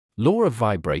Law of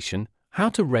Vibration: How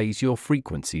to Raise Your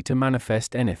Frequency to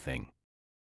Manifest Anything.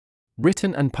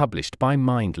 Written and published by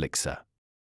Mindlixer.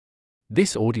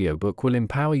 This audiobook will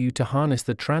empower you to harness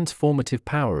the transformative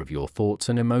power of your thoughts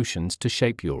and emotions to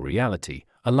shape your reality,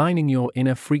 aligning your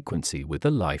inner frequency with the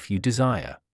life you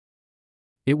desire.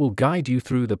 It will guide you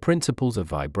through the principles of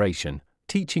vibration,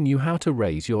 teaching you how to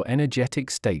raise your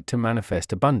energetic state to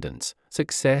manifest abundance,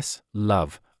 success,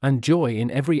 love, and joy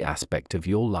in every aspect of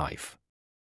your life.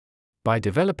 By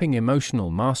developing emotional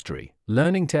mastery,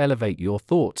 learning to elevate your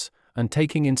thoughts, and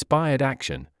taking inspired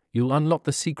action, you'll unlock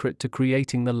the secret to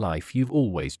creating the life you've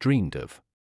always dreamed of.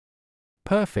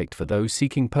 Perfect for those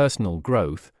seeking personal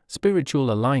growth,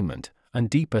 spiritual alignment, and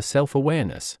deeper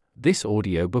self-awareness, this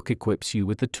audiobook equips you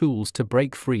with the tools to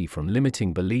break free from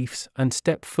limiting beliefs and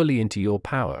step fully into your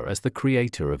power as the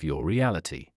creator of your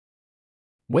reality.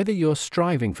 Whether you're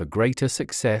striving for greater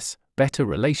success, better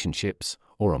relationships,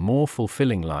 or a more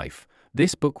fulfilling life,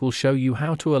 this book will show you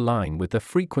how to align with the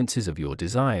frequencies of your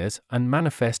desires and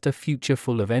manifest a future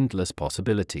full of endless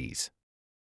possibilities.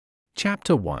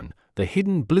 Chapter 1: The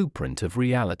Hidden Blueprint of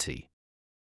Reality.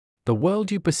 The world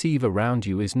you perceive around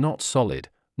you is not solid,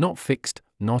 not fixed,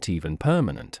 not even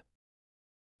permanent.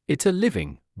 It's a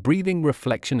living, breathing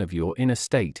reflection of your inner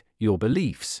state, your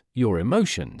beliefs, your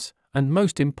emotions, and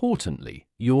most importantly,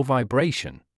 your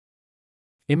vibration.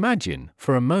 Imagine,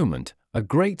 for a moment, a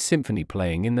great symphony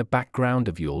playing in the background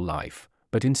of your life,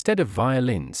 but instead of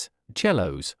violins,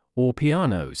 cellos, or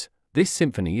pianos, this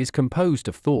symphony is composed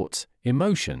of thoughts,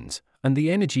 emotions, and the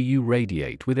energy you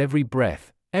radiate with every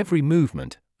breath, every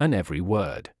movement, and every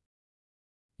word.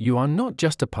 You are not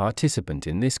just a participant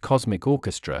in this cosmic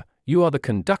orchestra, you are the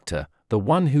conductor, the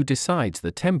one who decides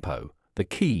the tempo, the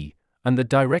key, and the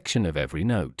direction of every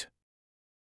note.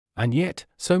 And yet,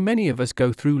 so many of us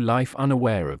go through life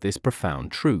unaware of this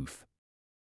profound truth.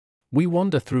 We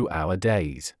wander through our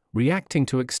days, reacting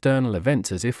to external events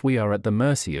as if we are at the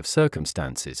mercy of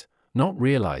circumstances, not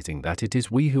realizing that it is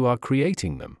we who are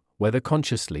creating them, whether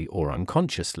consciously or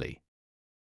unconsciously.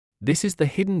 This is the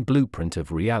hidden blueprint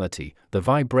of reality. The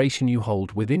vibration you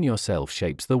hold within yourself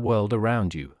shapes the world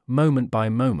around you, moment by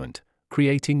moment,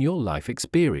 creating your life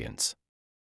experience.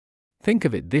 Think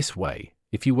of it this way: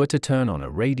 if you were to turn on a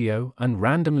radio and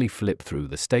randomly flip through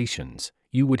the stations,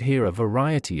 you would hear a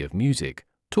variety of music,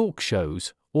 talk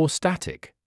shows, or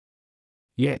static.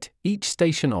 Yet, each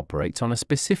station operates on a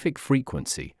specific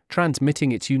frequency,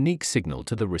 transmitting its unique signal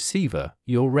to the receiver,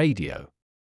 your radio.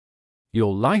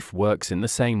 Your life works in the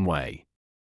same way.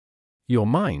 Your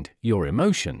mind, your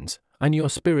emotions, and your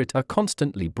spirit are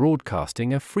constantly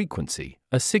broadcasting a frequency,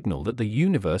 a signal that the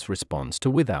universe responds to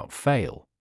without fail.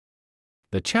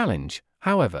 The challenge,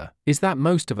 however, is that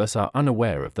most of us are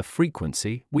unaware of the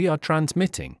frequency we are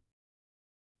transmitting.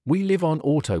 We live on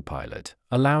autopilot,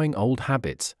 allowing old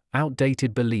habits,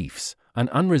 outdated beliefs, and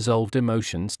unresolved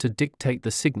emotions to dictate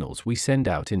the signals we send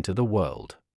out into the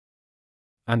world.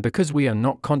 And because we are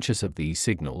not conscious of these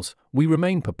signals, we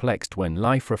remain perplexed when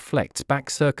life reflects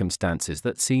back circumstances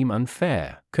that seem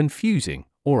unfair, confusing,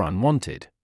 or unwanted.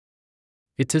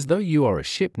 It's as though you are a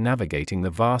ship navigating the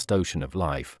vast ocean of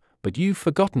life, but you've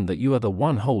forgotten that you are the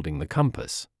one holding the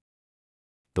compass.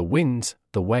 The winds,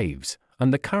 the waves,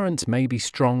 and the currents may be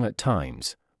strong at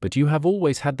times, but you have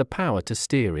always had the power to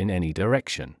steer in any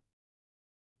direction.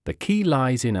 The key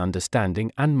lies in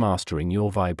understanding and mastering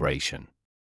your vibration.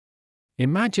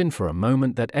 Imagine for a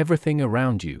moment that everything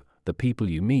around you, the people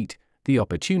you meet, the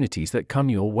opportunities that come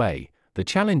your way, the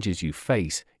challenges you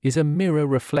face, is a mirror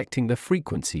reflecting the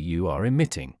frequency you are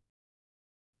emitting.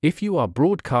 If you are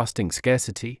broadcasting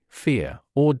scarcity, fear,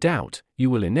 or doubt, you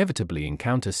will inevitably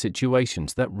encounter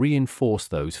situations that reinforce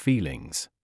those feelings.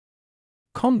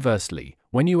 Conversely,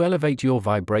 when you elevate your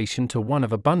vibration to one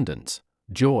of abundance,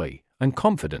 joy, and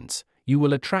confidence, you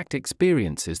will attract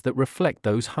experiences that reflect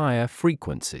those higher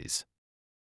frequencies.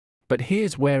 But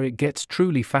here's where it gets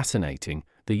truly fascinating: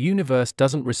 the universe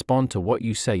doesn't respond to what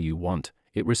you say you want,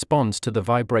 it responds to the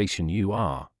vibration you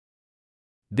are.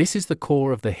 This is the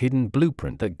core of the hidden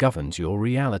blueprint that governs your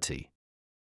reality.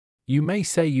 You may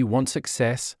say you want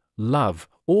success, love,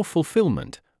 or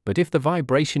fulfillment, but if the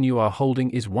vibration you are holding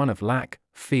is one of lack,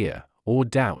 fear, or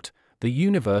doubt, the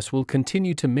universe will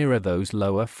continue to mirror those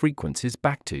lower frequencies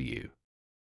back to you.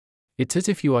 It's as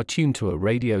if you are tuned to a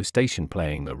radio station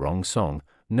playing the wrong song.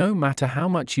 No matter how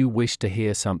much you wish to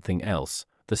hear something else,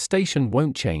 the station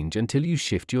won't change until you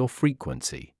shift your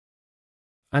frequency.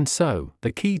 And so,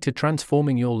 the key to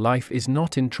transforming your life is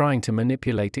not in trying to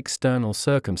manipulate external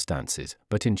circumstances,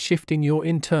 but in shifting your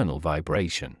internal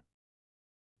vibration.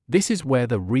 This is where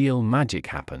the real magic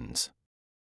happens.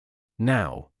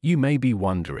 Now, you may be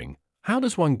wondering, how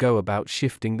does one go about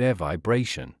shifting their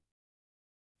vibration?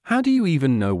 How do you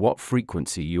even know what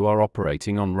frequency you are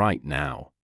operating on right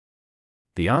now?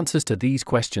 The answers to these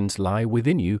questions lie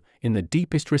within you, in the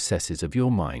deepest recesses of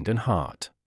your mind and heart.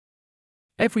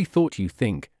 Every thought you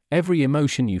think, every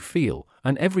emotion you feel,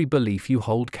 and every belief you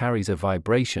hold carries a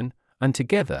vibration, and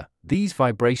together, these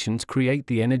vibrations create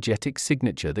the energetic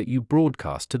signature that you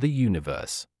broadcast to the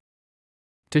universe.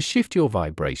 To shift your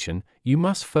vibration, you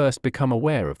must first become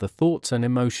aware of the thoughts and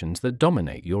emotions that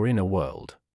dominate your inner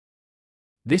world.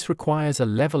 This requires a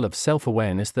level of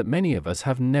self-awareness that many of us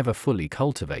have never fully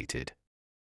cultivated.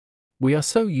 We are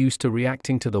so used to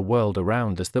reacting to the world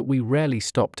around us that we rarely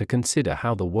stop to consider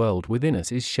how the world within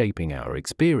us is shaping our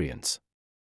experience.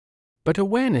 But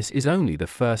awareness is only the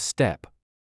first step.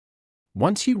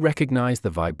 Once you recognize the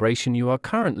vibration you are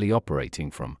currently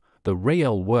operating from, the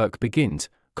real work begins,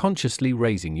 consciously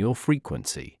raising your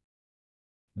frequency.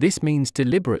 This means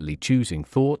deliberately choosing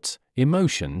thoughts,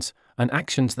 emotions, and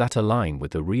actions that align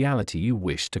with the reality you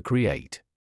wish to create.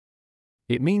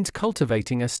 It means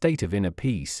cultivating a state of inner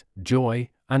peace, joy,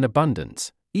 and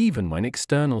abundance, even when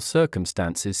external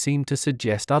circumstances seem to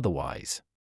suggest otherwise.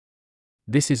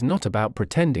 This is not about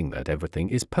pretending that everything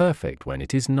is perfect when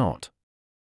it is not.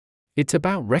 It's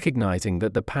about recognizing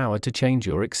that the power to change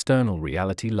your external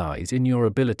reality lies in your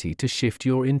ability to shift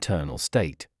your internal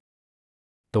state.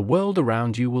 The world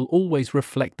around you will always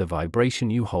reflect the vibration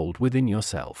you hold within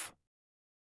yourself.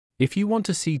 If you want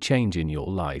to see change in your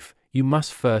life, you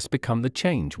must first become the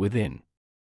change within.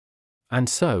 And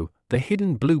so, the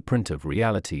hidden blueprint of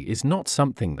reality is not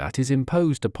something that is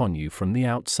imposed upon you from the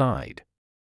outside.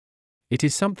 It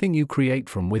is something you create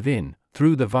from within,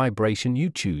 through the vibration you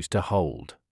choose to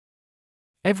hold.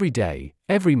 Every day,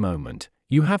 every moment,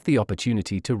 you have the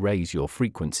opportunity to raise your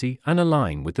frequency and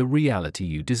align with the reality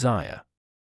you desire.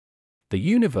 The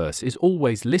universe is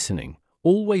always listening,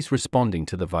 always responding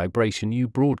to the vibration you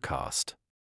broadcast.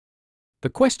 The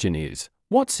question is,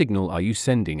 what signal are you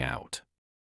sending out?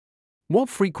 What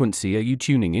frequency are you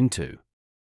tuning into?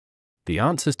 The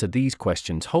answers to these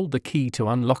questions hold the key to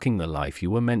unlocking the life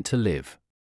you were meant to live.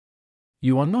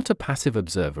 You are not a passive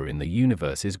observer in the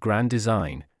universe's grand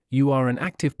design, you are an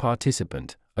active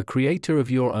participant, a creator of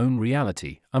your own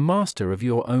reality, a master of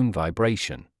your own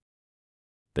vibration.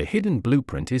 The hidden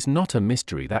blueprint is not a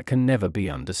mystery that can never be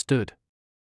understood.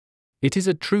 It is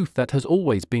a truth that has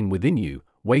always been within you,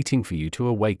 waiting for you to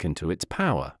awaken to its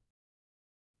power.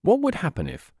 What would happen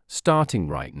if, starting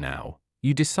right now,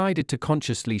 you decided to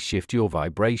consciously shift your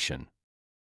vibration?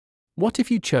 What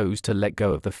if you chose to let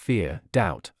go of the fear,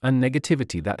 doubt, and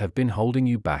negativity that have been holding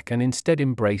you back and instead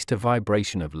embraced a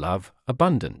vibration of love,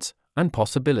 abundance, and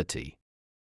possibility?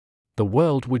 The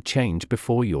world would change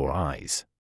before your eyes.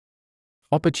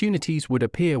 Opportunities would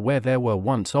appear where there were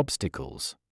once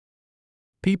obstacles.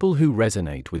 People who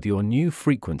resonate with your new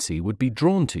frequency would be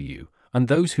drawn to you, and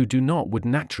those who do not would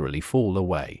naturally fall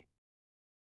away.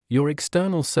 Your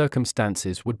external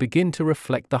circumstances would begin to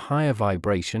reflect the higher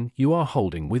vibration you are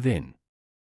holding within.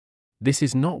 This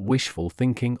is not wishful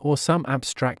thinking or some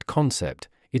abstract concept,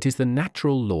 it is the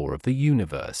natural law of the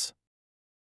universe.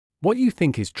 What you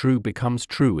think is true becomes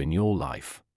true in your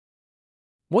life.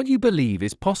 What you believe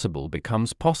is possible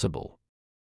becomes possible.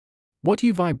 What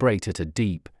you vibrate at a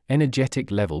deep, energetic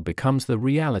level becomes the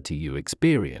reality you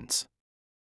experience.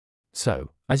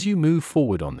 So, as you move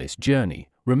forward on this journey,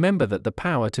 remember that the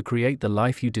power to create the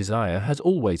life you desire has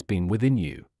always been within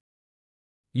you.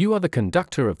 You are the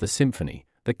conductor of the symphony,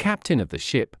 the captain of the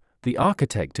ship, the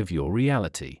architect of your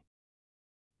reality.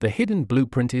 The hidden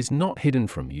blueprint is not hidden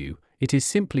from you, it is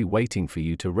simply waiting for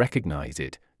you to recognize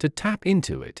it, to tap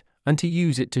into it, and to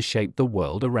use it to shape the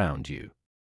world around you.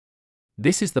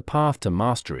 This is the path to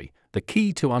mastery, the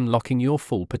key to unlocking your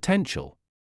full potential.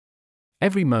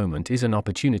 Every moment is an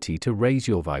opportunity to raise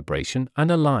your vibration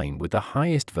and align with the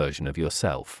highest version of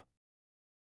yourself.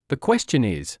 The question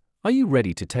is, are you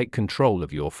ready to take control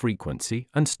of your frequency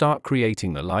and start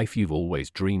creating the life you've always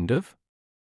dreamed of?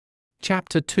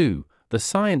 Chapter 2: The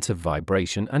Science of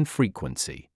Vibration and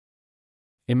Frequency.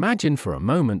 Imagine for a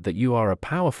moment that you are a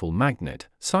powerful magnet,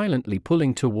 silently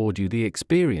pulling toward you the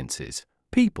experiences,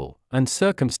 people, and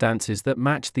circumstances that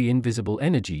match the invisible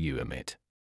energy you emit.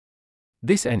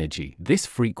 This energy, this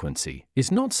frequency,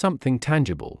 is not something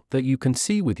tangible that you can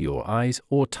see with your eyes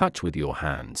or touch with your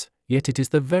hands, yet it is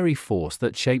the very force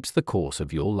that shapes the course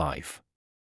of your life.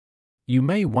 You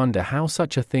may wonder how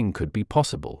such a thing could be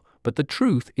possible, but the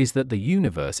truth is that the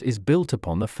universe is built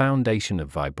upon the foundation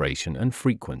of vibration and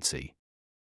frequency.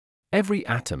 Every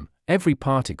atom, every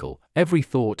particle, every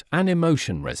thought and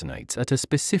emotion resonates at a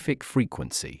specific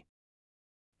frequency.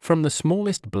 From the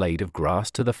smallest blade of grass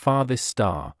to the farthest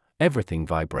star, everything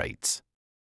vibrates.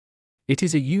 It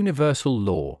is a universal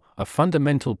law, a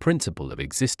fundamental principle of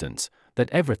existence, that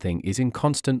everything is in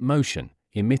constant motion,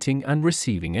 emitting and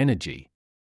receiving energy.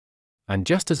 And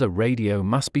just as a radio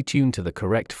must be tuned to the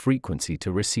correct frequency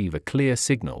to receive a clear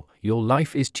signal, your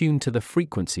life is tuned to the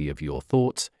frequency of your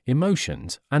thoughts,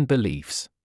 emotions, and beliefs.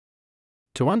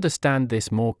 To understand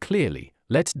this more clearly,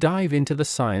 let's dive into the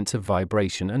science of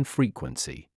vibration and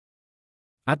frequency.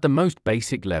 At the most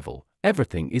basic level,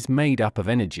 everything is made up of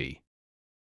energy.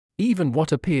 Even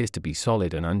what appears to be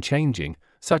solid and unchanging,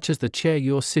 such as the chair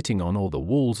you're sitting on or the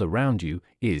walls around you,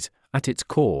 is, at its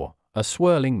core, a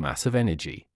swirling mass of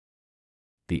energy.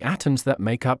 The atoms that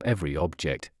make up every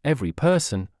object, every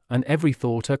person, and every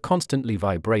thought are constantly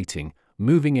vibrating,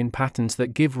 moving in patterns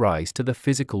that give rise to the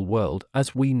physical world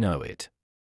as we know it.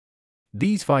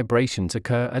 These vibrations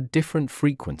occur at different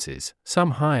frequencies,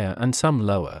 some higher and some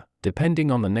lower,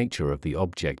 depending on the nature of the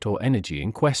object or energy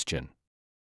in question.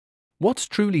 What's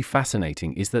truly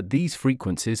fascinating is that these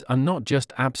frequencies are not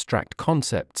just abstract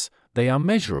concepts, they are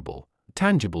measurable,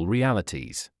 tangible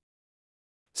realities.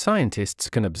 Scientists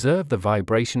can observe the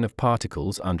vibration of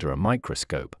particles under a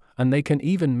microscope, and they can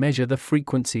even measure the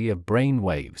frequency of brain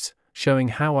waves, showing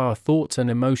how our thoughts and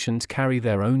emotions carry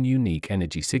their own unique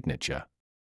energy signature.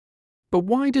 But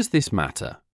why does this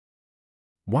matter?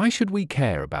 Why should we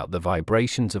care about the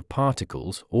vibrations of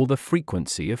particles or the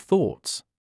frequency of thoughts?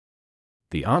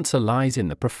 The answer lies in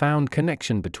the profound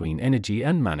connection between energy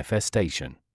and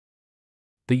manifestation.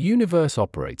 The universe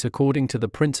operates according to the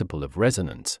principle of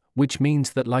resonance, which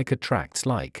means that like attracts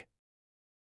like.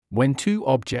 When two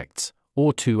objects,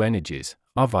 or two energies,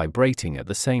 are vibrating at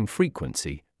the same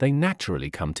frequency, they naturally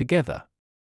come together.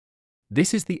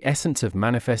 This is the essence of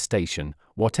manifestation.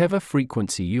 Whatever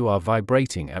frequency you are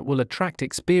vibrating at will attract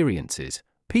experiences,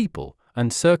 people,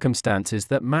 and circumstances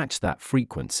that match that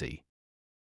frequency.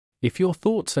 If your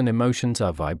thoughts and emotions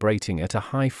are vibrating at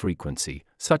a high frequency,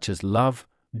 such as love,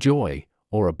 joy,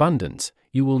 or abundance,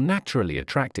 you will naturally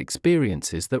attract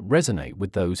experiences that resonate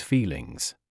with those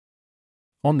feelings.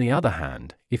 On the other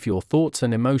hand, if your thoughts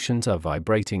and emotions are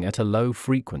vibrating at a low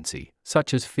frequency,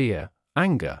 such as fear,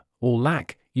 anger, or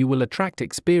lack, you will attract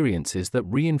experiences that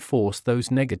reinforce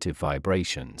those negative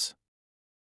vibrations.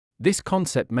 This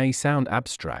concept may sound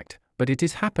abstract, but it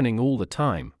is happening all the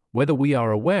time, whether we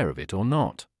are aware of it or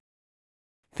not.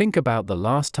 Think about the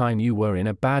last time you were in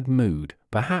a bad mood,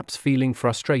 perhaps feeling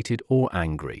frustrated or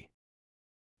angry.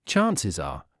 Chances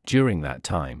are, during that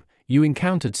time, you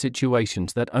encountered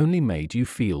situations that only made you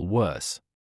feel worse.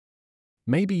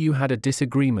 Maybe you had a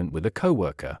disagreement with a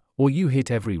coworker, or you hit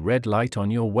every red light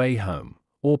on your way home,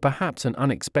 or perhaps an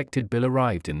unexpected bill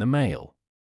arrived in the mail.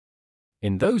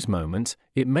 In those moments,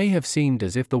 it may have seemed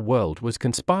as if the world was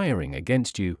conspiring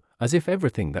against you, as if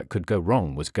everything that could go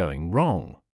wrong was going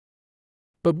wrong.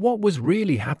 But what was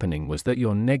really happening was that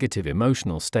your negative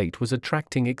emotional state was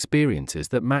attracting experiences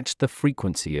that matched the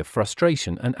frequency of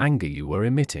frustration and anger you were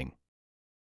emitting.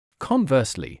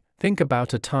 Conversely, think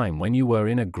about a time when you were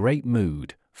in a great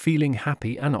mood, feeling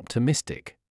happy and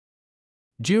optimistic.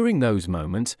 During those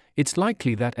moments, it's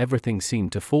likely that everything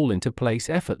seemed to fall into place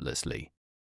effortlessly.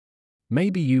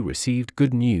 Maybe you received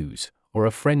good news, or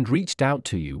a friend reached out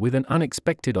to you with an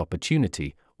unexpected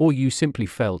opportunity, or you simply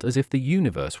felt as if the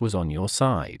universe was on your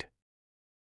side.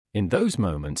 In those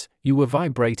moments, you were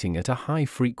vibrating at a high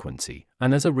frequency,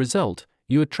 and as a result,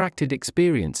 you attracted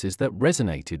experiences that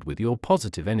resonated with your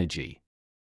positive energy.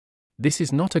 This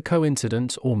is not a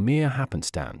coincidence or mere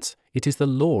happenstance, it is the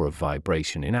law of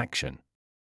vibration in action.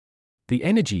 The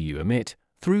energy you emit,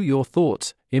 through your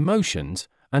thoughts, emotions,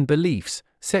 and beliefs,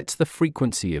 sets the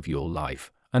frequency of your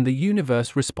life, and the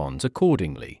universe responds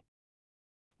accordingly.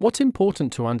 What's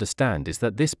important to understand is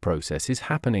that this process is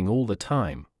happening all the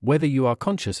time, whether you are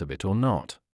conscious of it or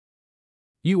not.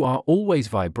 You are always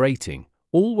vibrating,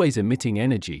 always emitting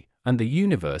energy, and the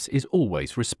universe is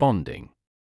always responding.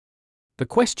 The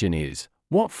question is,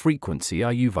 what frequency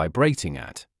are you vibrating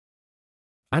at?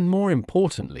 And more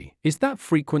importantly, is that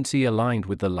frequency aligned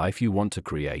with the life you want to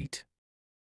create?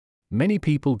 Many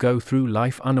people go through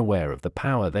life unaware of the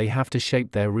power they have to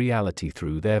shape their reality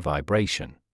through their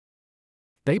vibration.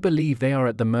 They believe they are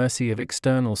at the mercy of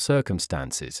external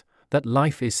circumstances, that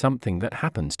life is something that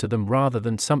happens to them rather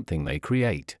than something they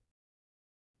create.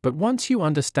 But once you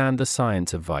understand the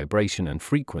science of vibration and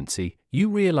frequency, you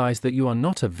realize that you are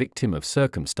not a victim of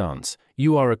circumstance,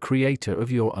 you are a creator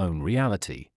of your own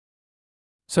reality.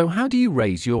 So how do you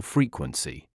raise your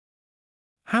frequency?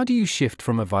 How do you shift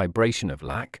from a vibration of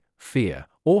lack, fear,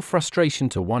 or frustration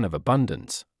to one of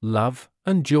abundance, love,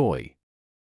 and joy?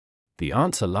 The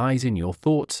answer lies in your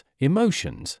thoughts,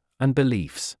 emotions, and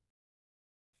beliefs.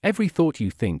 Every thought you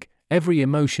think, every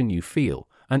emotion you feel,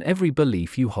 and every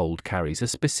belief you hold carries a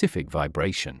specific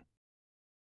vibration.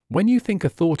 When you think a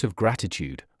thought of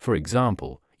gratitude, for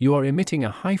example, you are emitting a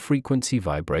high-frequency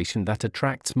vibration that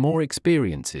attracts more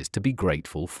experiences to be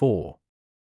grateful for.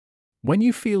 When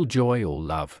you feel joy or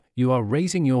love, you are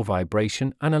raising your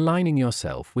vibration and aligning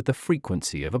yourself with the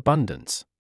frequency of abundance.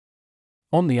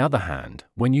 On the other hand,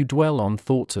 when you dwell on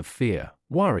thoughts of fear,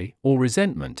 worry, or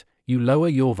resentment, you lower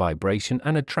your vibration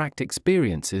and attract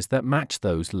experiences that match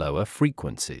those lower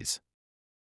frequencies.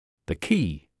 The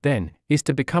key, then, is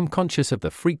to become conscious of the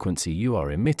frequency you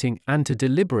are emitting and to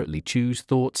deliberately choose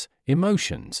thoughts,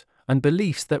 emotions, and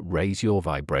beliefs that raise your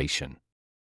vibration.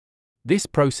 This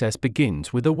process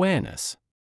begins with awareness.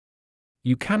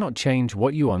 You cannot change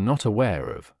what you are not aware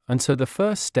of, and so the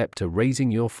first step to raising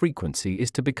your frequency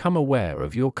is to become aware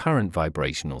of your current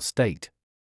vibrational state.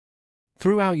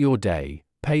 Throughout your day,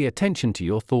 pay attention to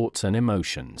your thoughts and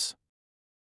emotions.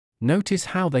 Notice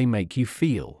how they make you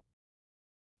feel.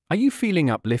 Are you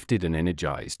feeling uplifted and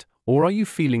energized, or are you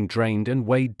feeling drained and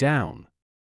weighed down?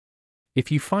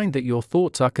 If you find that your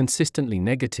thoughts are consistently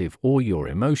negative or your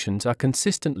emotions are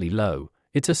consistently low,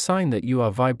 it's a sign that you are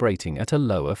vibrating at a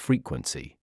lower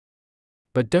frequency.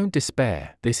 But don't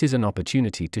despair, this is an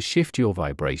opportunity to shift your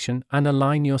vibration and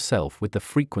align yourself with the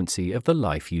frequency of the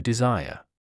life you desire.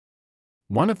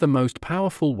 One of the most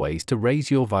powerful ways to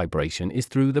raise your vibration is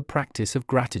through the practice of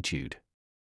gratitude.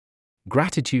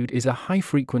 Gratitude is a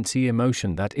high-frequency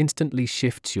emotion that instantly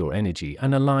shifts your energy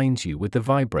and aligns you with the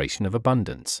vibration of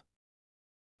abundance.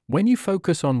 When you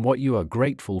focus on what you are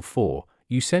grateful for,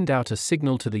 you send out a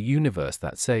signal to the universe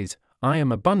that says, "I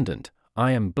am abundant,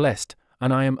 I am blessed,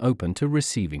 and I am open to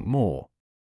receiving more."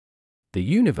 The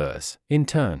universe, in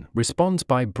turn, responds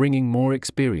by bringing more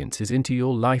experiences into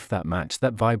your life that match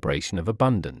that vibration of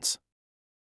abundance.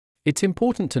 It's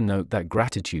important to note that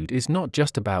gratitude is not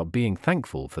just about being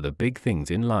thankful for the big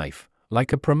things in life,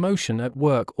 like a promotion at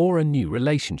work or a new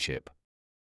relationship.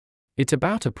 It's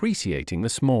about appreciating the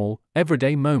small,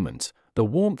 everyday moments, the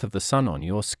warmth of the sun on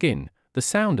your skin, the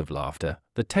sound of laughter,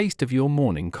 the taste of your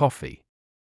morning coffee.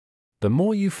 The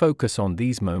more you focus on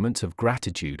these moments of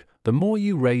gratitude, the more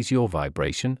you raise your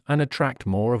vibration and attract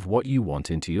more of what you want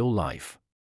into your life.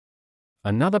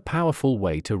 Another powerful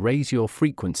way to raise your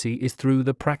frequency is through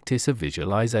the practice of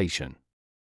visualization.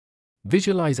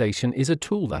 Visualization is a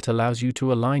tool that allows you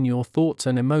to align your thoughts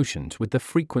and emotions with the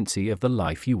frequency of the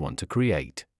life you want to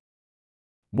create.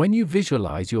 When you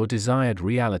visualize your desired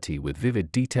reality with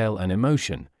vivid detail and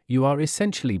emotion, you are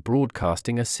essentially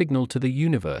broadcasting a signal to the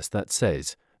universe that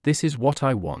says, "This is what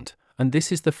I want, and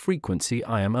this is the frequency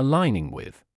I am aligning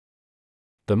with."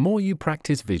 The more you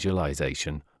practice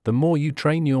visualization, the more you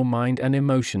train your mind and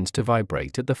emotions to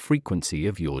vibrate at the frequency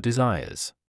of your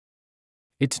desires.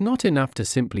 It's not enough to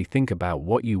simply think about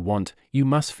what you want, you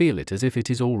must feel it as if it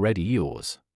is already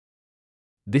yours.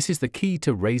 This is the key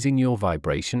to raising your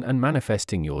vibration and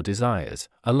manifesting your desires,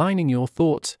 aligning your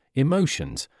thoughts,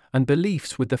 emotions, and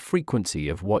beliefs with the frequency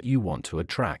of what you want to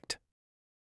attract.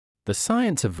 The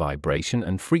science of vibration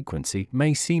and frequency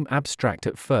may seem abstract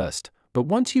at first, but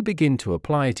once you begin to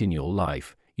apply it in your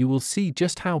life, you will see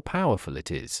just how powerful it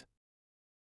is.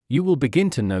 You will begin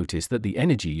to notice that the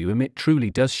energy you emit truly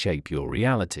does shape your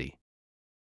reality.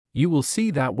 You will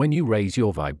see that when you raise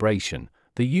your vibration,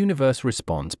 the universe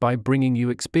responds by bringing you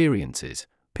experiences,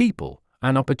 people,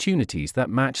 and opportunities that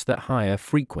match that higher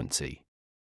frequency.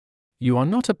 You are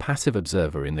not a passive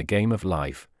observer in the game of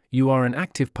life, you are an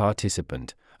active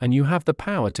participant, and you have the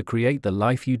power to create the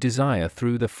life you desire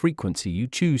through the frequency you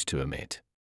choose to emit.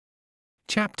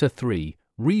 Chapter 3: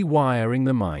 Rewiring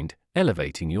the Mind,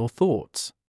 Elevating Your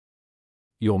Thoughts.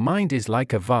 Your mind is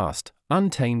like a vast,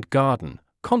 untamed garden,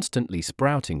 constantly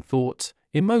sprouting thoughts,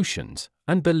 emotions,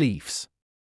 and beliefs.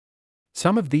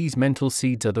 Some of these mental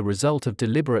seeds are the result of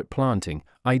deliberate planting,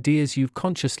 ideas you've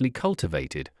consciously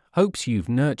cultivated, hopes you've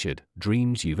nurtured,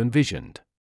 dreams you've envisioned.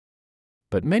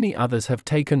 But many others have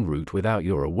taken root without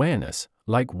your awareness,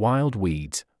 like wild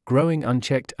weeds, growing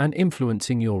unchecked and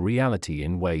influencing your reality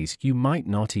in ways you might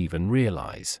not even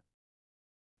realize.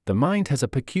 The mind has a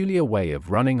peculiar way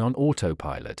of running on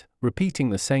autopilot, repeating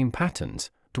the same patterns,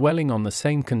 dwelling on the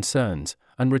same concerns,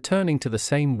 and returning to the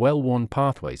same well-worn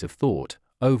pathways of thought,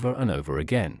 over and over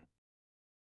again.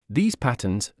 These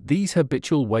patterns, these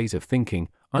habitual ways of thinking,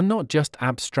 are not just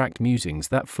abstract musings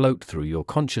that float through your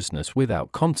consciousness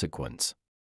without consequence.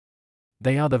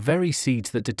 They are the very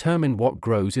seeds that determine what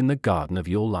grows in the garden of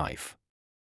your life.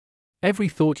 Every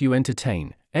thought you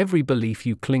entertain, every belief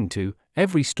you cling to,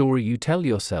 every story you tell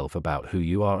yourself about who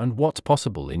you are and what's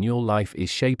possible in your life is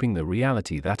shaping the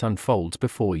reality that unfolds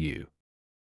before you.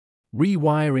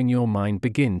 Rewiring your mind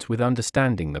begins with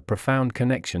understanding the profound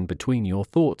connection between your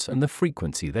thoughts and the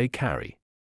frequency they carry.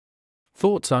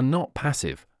 Thoughts are not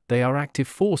passive, they are active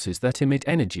forces that emit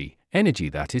energy, energy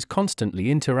that is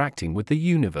constantly interacting with the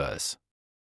universe.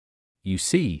 You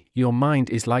see, your mind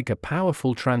is like a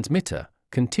powerful transmitter,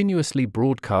 continuously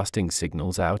broadcasting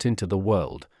signals out into the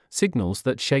world, signals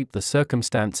that shape the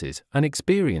circumstances and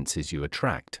experiences you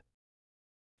attract.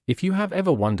 If you have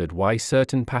ever wondered why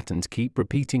certain patterns keep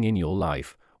repeating in your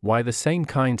life, why the same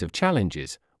kinds of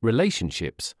challenges,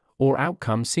 relationships, or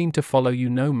outcomes seem to follow you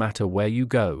no matter where you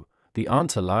go, the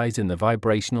answer lies in the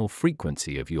vibrational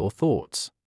frequency of your thoughts.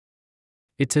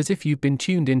 It's as if you've been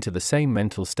tuned into the same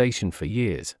mental station for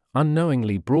years,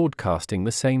 unknowingly broadcasting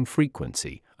the same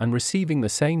frequency, and receiving the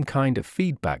same kind of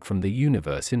feedback from the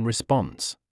universe in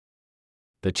response.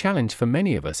 The challenge for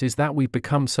many of us is that we've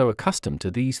become so accustomed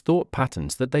to these thought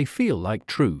patterns that they feel like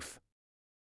truth.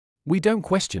 We don't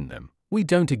question them, we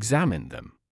don't examine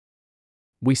them.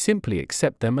 We simply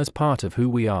accept them as part of who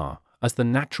we are, as the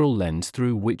natural lens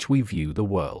through which we view the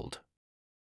world.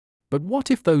 But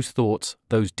what if those thoughts,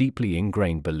 those deeply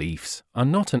ingrained beliefs, are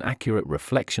not an accurate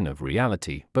reflection of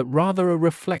reality, but rather a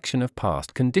reflection of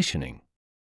past conditioning?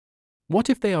 What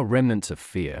if they are remnants of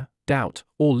fear, doubt,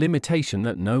 or limitation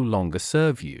that no longer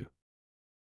serve you?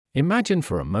 Imagine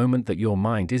for a moment that your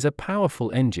mind is a powerful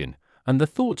engine, and the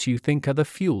thoughts you think are the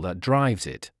fuel that drives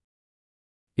it.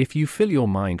 If you fill your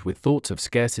mind with thoughts of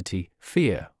scarcity,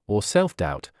 fear, or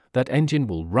self-doubt, that engine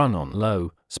will run on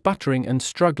low, sputtering and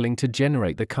struggling to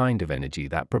generate the kind of energy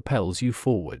that propels you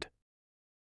forward.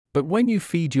 But when you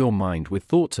feed your mind with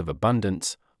thoughts of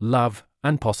abundance, love,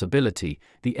 and possibility,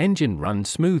 the engine runs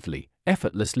smoothly,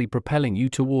 effortlessly propelling you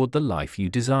toward the life you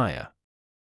desire.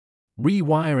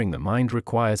 Rewiring the mind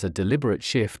requires a deliberate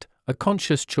shift, a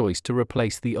conscious choice to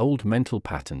replace the old mental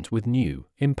patterns with new,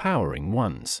 empowering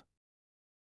ones.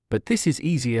 But this is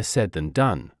easier said than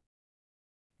done.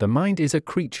 The mind is a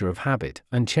creature of habit,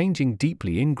 and changing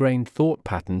deeply ingrained thought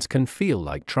patterns can feel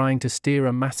like trying to steer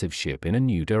a massive ship in a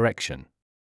new direction.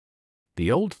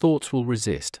 The old thoughts will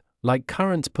resist, like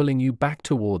currents pulling you back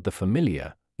toward the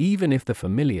familiar, even if the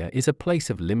familiar is a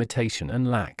place of limitation and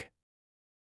lack.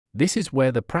 This is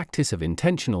where the practice of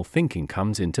intentional thinking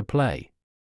comes into play.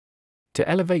 To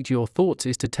elevate your thoughts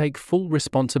is to take full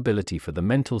responsibility for the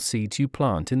mental seeds you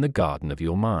plant in the garden of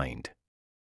your mind.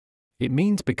 It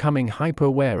means becoming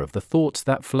hyper-aware of the thoughts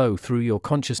that flow through your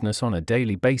consciousness on a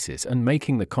daily basis and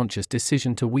making the conscious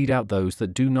decision to weed out those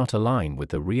that do not align with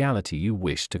the reality you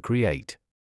wish to create.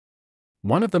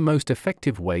 One of the most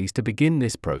effective ways to begin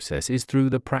this process is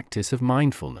through the practice of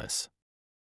mindfulness.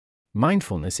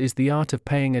 Mindfulness is the art of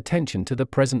paying attention to the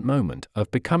present moment,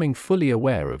 of becoming fully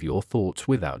aware of your thoughts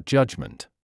without judgment.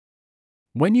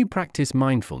 When you practice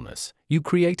mindfulness, you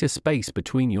create a space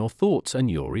between your thoughts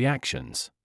and your reactions.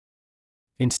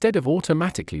 Instead of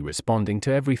automatically responding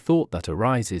to every thought that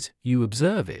arises, you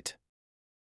observe it.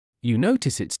 You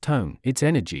notice its tone, its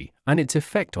energy, and its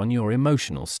effect on your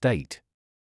emotional state.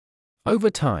 Over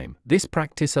time, this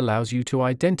practice allows you to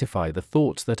identify the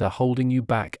thoughts that are holding you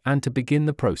back and to begin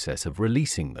the process of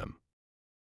releasing them.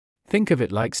 Think of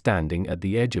it like standing at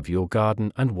the edge of your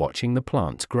garden and watching the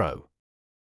plants grow.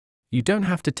 You don't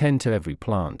have to tend to every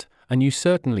plant, and you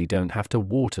certainly don't have to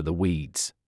water the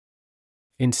weeds.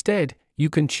 Instead, you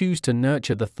can choose to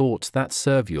nurture the thoughts that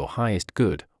serve your highest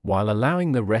good, while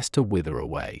allowing the rest to wither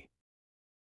away.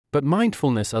 But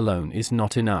mindfulness alone is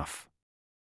not enough.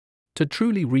 To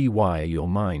truly rewire your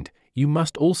mind, you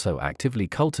must also actively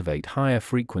cultivate higher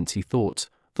frequency thoughts,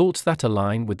 thoughts that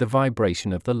align with the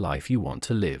vibration of the life you want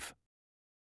to live.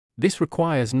 This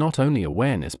requires not only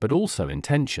awareness but also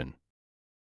intention.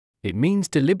 It means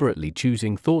deliberately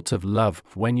choosing thoughts of love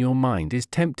when your mind is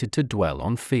tempted to dwell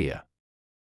on fear.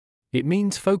 It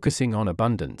means focusing on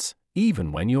abundance,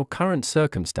 even when your current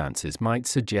circumstances might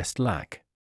suggest lack.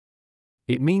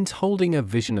 It means holding a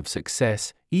vision of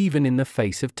success, even in the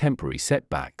face of temporary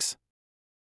setbacks.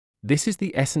 This is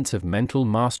the essence of mental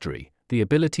mastery, the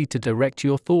ability to direct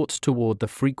your thoughts toward the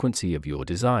frequency of your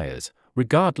desires,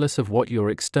 regardless of what your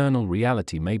external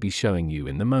reality may be showing you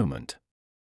in the moment.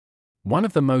 One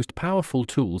of the most powerful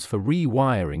tools for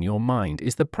rewiring your mind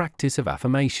is the practice of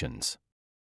affirmations.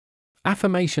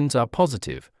 Affirmations are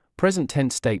positive,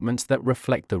 present-tense statements that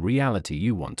reflect the reality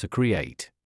you want to create.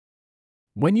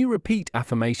 When you repeat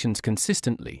affirmations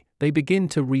consistently, they begin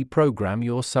to reprogram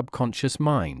your subconscious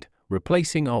mind,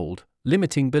 replacing old,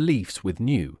 limiting beliefs with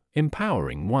new,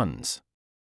 empowering ones.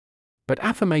 But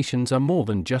affirmations are more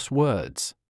than just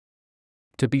words.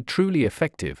 To be truly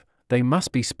effective, they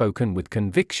must be spoken with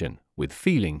conviction, with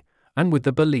feeling, and with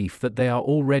the belief that they are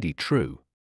already true.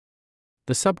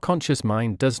 The subconscious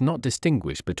mind does not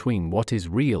distinguish between what is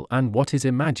real and what is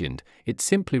imagined, it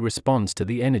simply responds to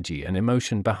the energy and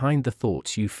emotion behind the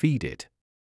thoughts you feed it.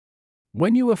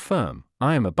 When you affirm,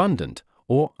 "I am abundant,"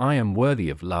 or "I am worthy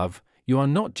of love," you are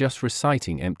not just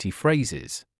reciting empty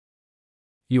phrases.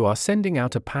 You are sending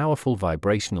out a powerful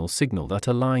vibrational signal that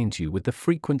aligns you with the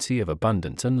frequency of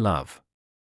abundance and love.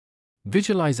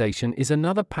 Visualization is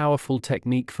another powerful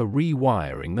technique for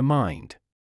rewiring the mind.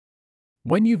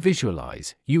 When you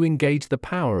visualize, you engage the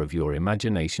power of your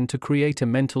imagination to create a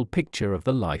mental picture of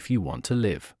the life you want to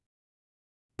live.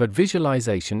 But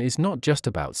visualization is not just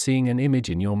about seeing an image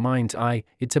in your mind's eye,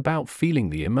 it's about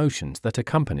feeling the emotions that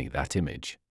accompany that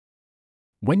image.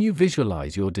 When you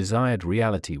visualize your desired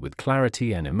reality with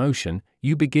clarity and emotion,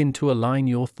 you begin to align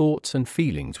your thoughts and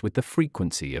feelings with the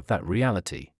frequency of that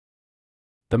reality.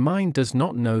 The mind does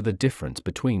not know the difference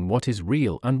between what is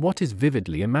real and what is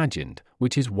vividly imagined,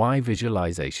 which is why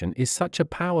visualization is such a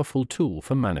powerful tool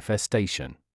for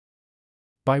manifestation.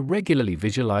 By regularly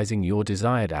visualizing your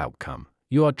desired outcome,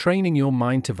 you are training your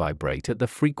mind to vibrate at the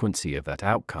frequency of that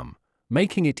outcome,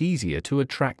 making it easier to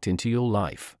attract into your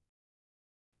life.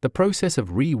 The process of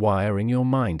rewiring your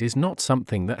mind is not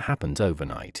something that happens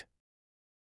overnight.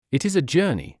 It is a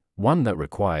journey, one that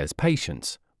requires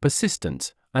patience,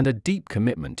 persistence, and a deep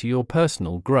commitment to your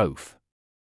personal growth.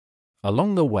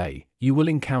 Along the way, you will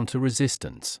encounter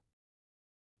resistance.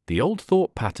 The old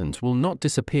thought patterns will not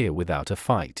disappear without a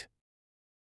fight.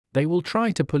 They will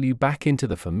try to pull you back into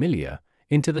the familiar,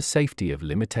 into the safety of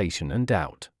limitation and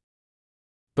doubt.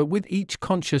 But with each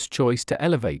conscious choice to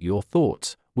elevate your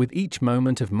thoughts, with each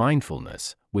moment of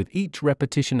mindfulness, with each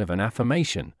repetition of an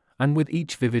affirmation, and with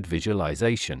each vivid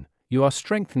visualization, you are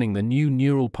strengthening the new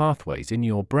neural pathways in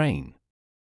your brain.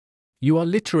 You are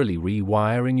literally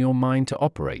rewiring your mind to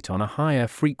operate on a higher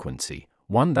frequency,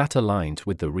 one that aligns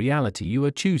with the reality you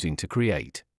are choosing to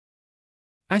create.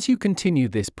 As you continue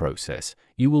this process,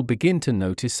 you will begin to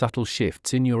notice subtle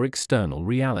shifts in your external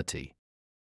reality.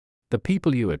 The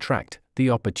people you attract, the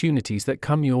opportunities that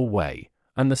come your way,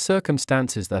 and the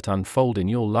circumstances that unfold in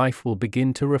your life will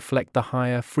begin to reflect the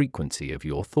higher frequency of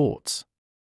your thoughts.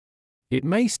 It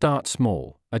may start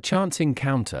small, a chance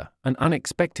encounter, an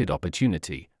unexpected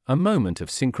opportunity, a moment of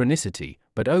synchronicity,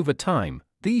 but over time,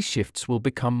 these shifts will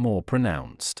become more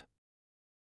pronounced.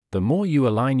 The more you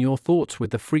align your thoughts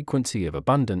with the frequency of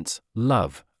abundance,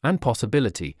 love, and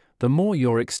possibility, the more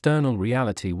your external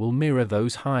reality will mirror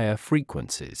those higher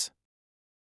frequencies.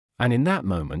 And in that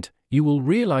moment, you will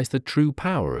realize the true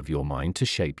power of your mind to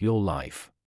shape your life.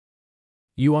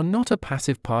 You are not a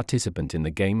passive participant in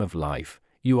the game of life,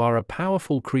 you are a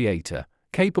powerful creator,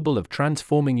 capable of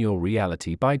transforming your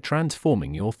reality by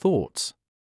transforming your thoughts.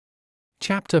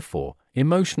 Chapter 4: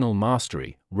 Emotional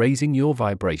Mastery, Raising Your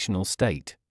Vibrational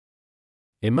State.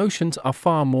 Emotions are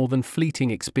far more than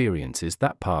fleeting experiences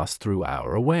that pass through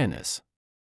our awareness.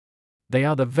 They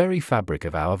are the very fabric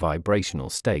of our vibrational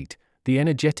state, the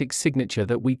energetic signature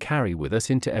that we carry with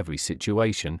us into every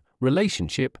situation,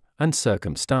 relationship, and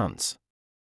circumstance.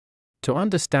 To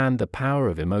understand the power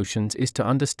of emotions is to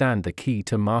understand the key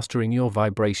to mastering your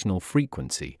vibrational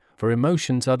frequency, for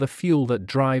emotions are the fuel that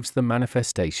drives the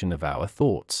manifestation of our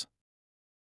thoughts.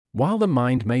 While the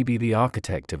mind may be the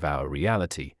architect of our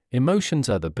reality, emotions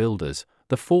are the builders,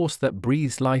 the force that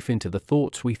breathes life into the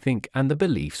thoughts we think and the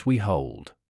beliefs we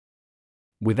hold.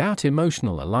 Without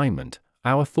emotional alignment,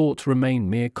 our thoughts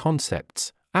remain mere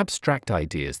concepts, abstract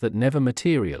ideas that never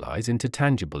materialize into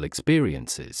tangible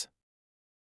experiences.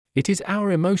 It is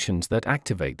our emotions that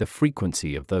activate the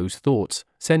frequency of those thoughts,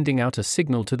 sending out a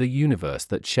signal to the universe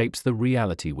that shapes the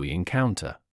reality we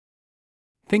encounter.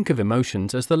 Think of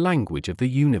emotions as the language of the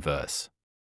universe.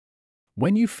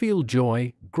 When you feel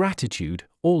joy, gratitude,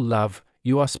 or love,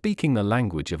 you are speaking the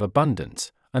language of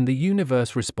abundance, and the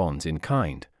universe responds in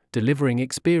kind, delivering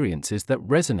experiences that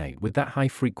resonate with that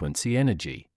high-frequency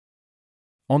energy.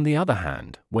 On the other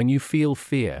hand, when you feel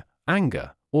fear,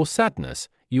 anger, or sadness,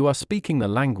 you are speaking the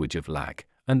language of lack,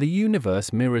 and the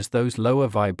universe mirrors those lower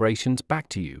vibrations back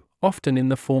to you, often in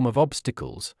the form of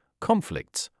obstacles,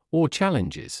 conflicts, or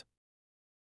challenges.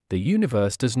 The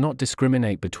universe does not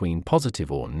discriminate between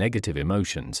positive or negative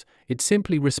emotions, it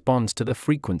simply responds to the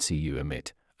frequency you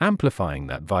emit, amplifying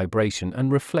that vibration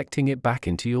and reflecting it back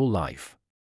into your life.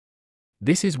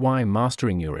 This is why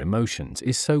mastering your emotions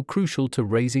is so crucial to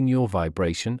raising your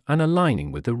vibration and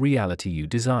aligning with the reality you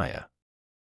desire.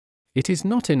 It is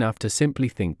not enough to simply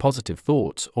think positive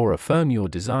thoughts or affirm your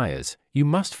desires, you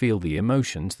must feel the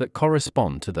emotions that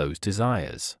correspond to those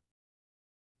desires.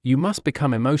 You must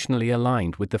become emotionally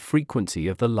aligned with the frequency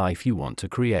of the life you want to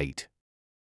create.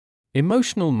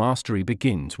 Emotional mastery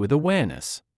begins with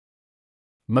awareness.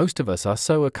 Most of us are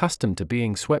so accustomed to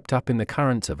being swept up in the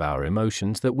currents of our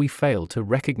emotions that we fail to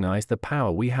recognize the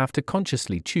power we have to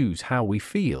consciously choose how we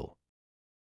feel.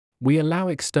 We allow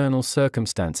external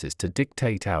circumstances to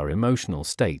dictate our emotional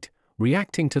state,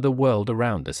 reacting to the world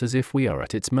around us as if we are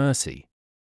at its mercy.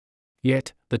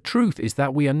 Yet, the truth is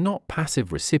that we are not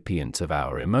passive recipients of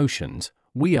our emotions,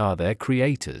 we are their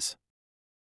creators.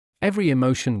 Every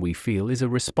emotion we feel is a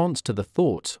response to the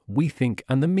thoughts we think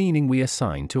and the meaning we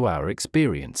assign to our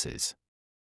experiences.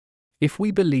 If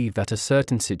we believe that a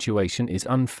certain situation is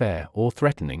unfair or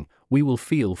threatening, we will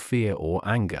feel fear or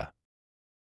anger.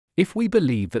 If we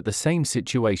believe that the same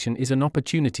situation is an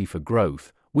opportunity for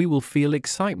growth, we will feel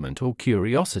excitement or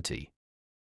curiosity.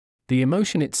 The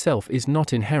emotion itself is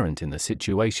not inherent in the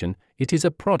situation, it is a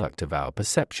product of our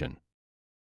perception.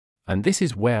 And this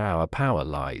is where our power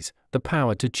lies, the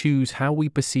power to choose how we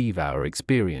perceive our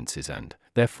experiences and,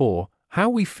 therefore, how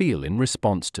we feel in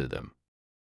response to them.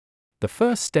 The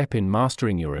first step in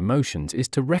mastering your emotions is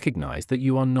to recognize that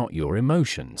you are not your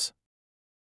emotions.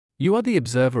 You are the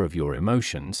observer of your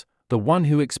emotions, the one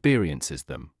who experiences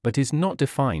them, but is not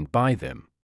defined by them.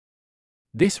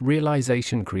 This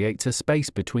realization creates a space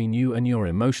between you and your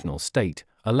emotional state,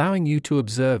 allowing you to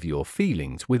observe your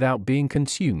feelings without being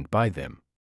consumed by them.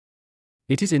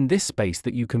 It is in this space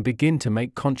that you can begin to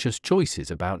make conscious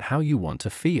choices about how you want to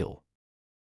feel.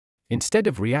 Instead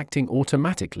of reacting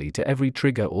automatically to every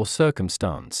trigger or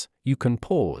circumstance, you can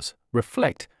pause,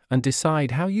 reflect, and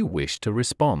decide how you wish to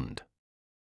respond.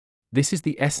 This is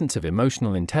the essence of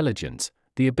emotional intelligence,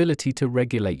 the ability to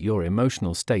regulate your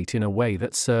emotional state in a way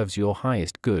that serves your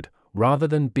highest good, rather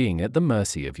than being at the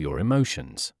mercy of your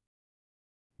emotions.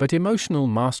 But emotional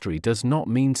mastery does not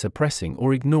mean suppressing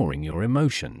or ignoring your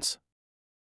emotions.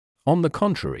 On the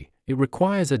contrary, it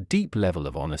requires a deep level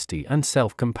of honesty and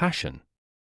self-compassion.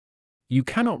 You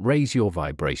cannot raise your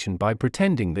vibration by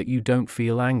pretending that you don't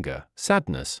feel anger,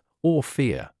 sadness, or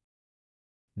fear.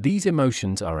 These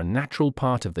emotions are a natural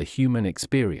part of the human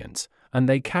experience, and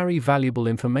they carry valuable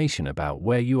information about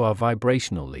where you are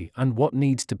vibrationally and what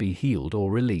needs to be healed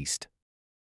or released.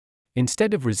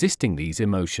 Instead of resisting these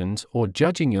emotions or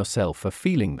judging yourself for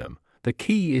feeling them, the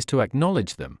key is to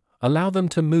acknowledge them, allow them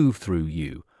to move through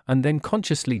you, and then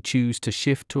consciously choose to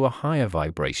shift to a higher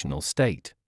vibrational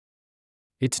state.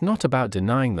 It's not about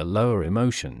denying the lower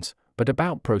emotions, but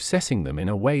about processing them in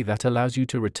a way that allows you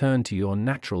to return to your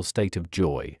natural state of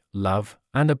joy, love,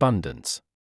 and abundance.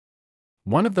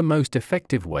 One of the most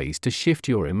effective ways to shift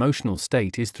your emotional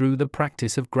state is through the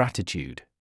practice of gratitude.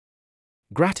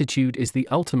 Gratitude is the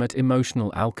ultimate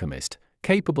emotional alchemist,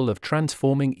 capable of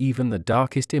transforming even the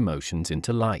darkest emotions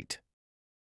into light.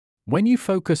 When you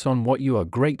focus on what you are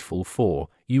grateful for,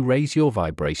 you raise your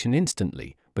vibration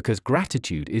instantly, because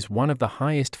gratitude is one of the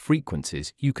highest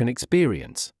frequencies you can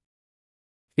experience.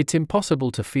 It's impossible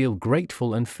to feel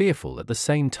grateful and fearful at the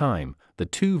same time, the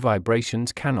two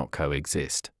vibrations cannot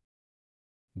coexist.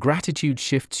 Gratitude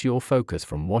shifts your focus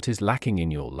from what is lacking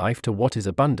in your life to what is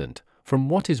abundant, from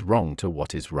what is wrong to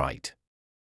what is right.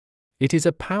 It is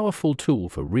a powerful tool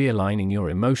for realigning your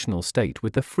emotional state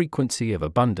with the frequency of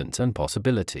abundance and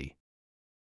possibility.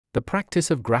 The practice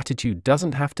of gratitude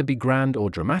doesn't have to be grand or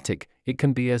dramatic, it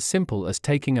can be as simple as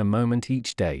taking a moment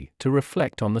each day to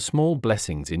reflect on the small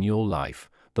blessings in your life,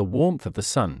 the warmth of the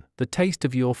sun, the taste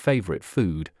of your favorite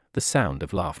food, the sound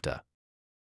of laughter.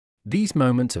 These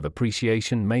moments of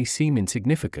appreciation may seem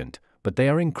insignificant, but they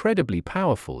are incredibly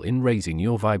powerful in raising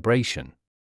your vibration.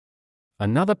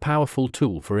 Another powerful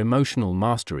tool for emotional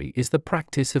mastery is the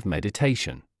practice of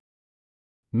meditation.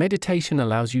 Meditation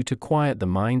allows you to quiet the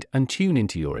mind and tune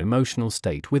into your emotional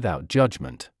state without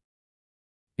judgment.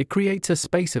 It creates a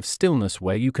space of stillness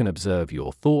where you can observe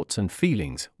your thoughts and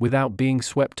feelings without being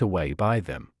swept away by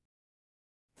them.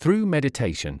 Through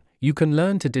meditation, you can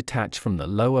learn to detach from the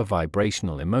lower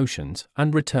vibrational emotions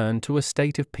and return to a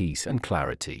state of peace and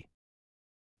clarity.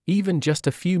 Even just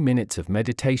a few minutes of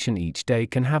meditation each day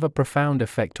can have a profound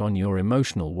effect on your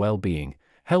emotional well-being,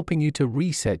 helping you to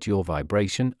reset your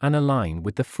vibration and align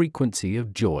with the frequency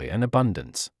of joy and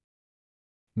abundance.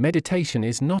 Meditation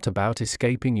is not about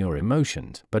escaping your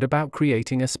emotions, but about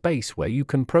creating a space where you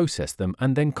can process them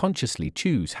and then consciously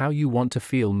choose how you want to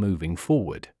feel moving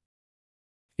forward.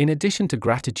 In addition to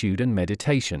gratitude and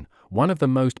meditation, one of the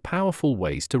most powerful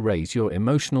ways to raise your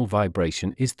emotional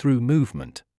vibration is through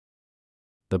movement.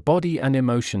 The body and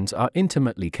emotions are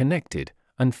intimately connected,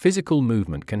 and physical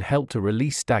movement can help to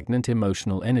release stagnant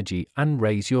emotional energy and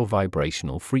raise your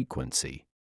vibrational frequency.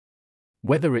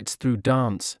 Whether it's through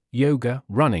dance, yoga,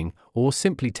 running, or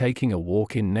simply taking a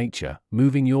walk in nature,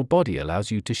 moving your body allows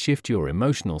you to shift your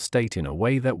emotional state in a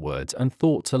way that words and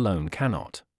thoughts alone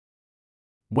cannot.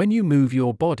 When you move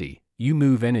your body, you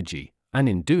move energy, and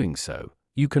in doing so,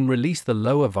 you can release the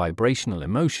lower vibrational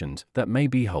emotions that may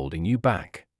be holding you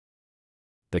back.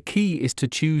 The key is to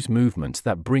choose movements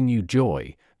that bring you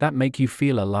joy, that make you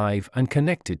feel alive and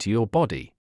connected to your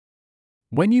body.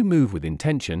 When you move with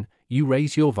intention, you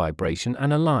raise your vibration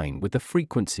and align with the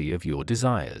frequency of your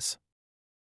desires.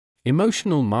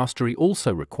 Emotional mastery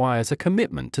also requires a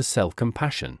commitment to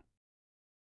self-compassion.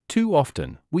 Too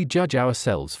often, we judge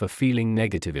ourselves for feeling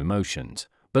negative emotions,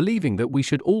 believing that we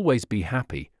should always be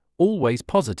happy, always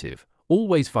positive,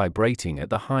 always vibrating at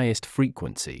the highest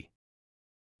frequency.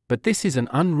 But this is an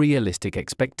unrealistic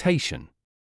expectation.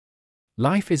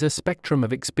 Life is a spectrum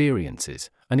of experiences,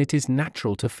 and it is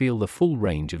natural to feel the full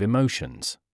range of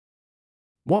emotions.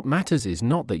 What matters is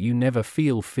not that you never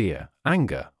feel fear,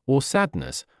 anger, or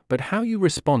sadness, but how you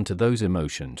respond to those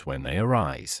emotions when they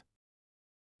arise.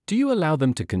 Do you allow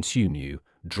them to consume you,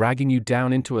 dragging you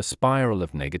down into a spiral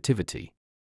of negativity?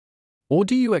 Or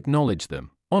do you acknowledge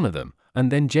them, honor them,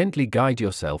 and then gently guide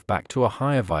yourself back to a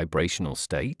higher vibrational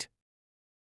state?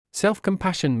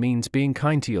 Self-compassion means being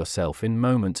kind to yourself in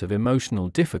moments of emotional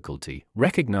difficulty,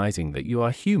 recognizing that you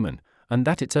are human, and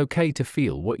that it's okay to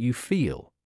feel what you feel.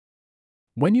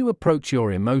 When you approach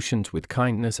your emotions with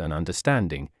kindness and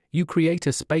understanding, you create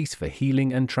a space for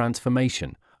healing and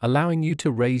transformation, allowing you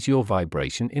to raise your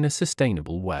vibration in a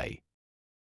sustainable way.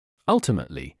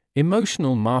 Ultimately,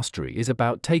 emotional mastery is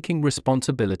about taking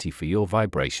responsibility for your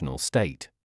vibrational state.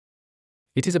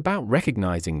 It is about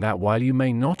recognizing that while you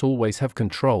may not always have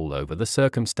control over the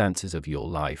circumstances of your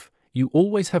life, you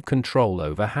always have control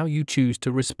over how you choose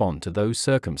to respond to those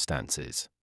circumstances.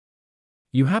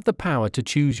 You have the power to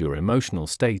choose your emotional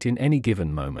state in any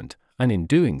given moment, and in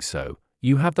doing so,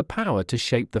 you have the power to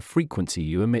shape the frequency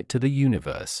you emit to the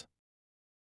universe.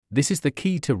 This is the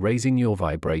key to raising your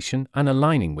vibration and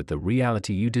aligning with the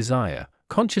reality you desire,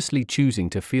 consciously choosing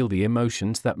to feel the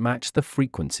emotions that match the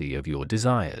frequency of your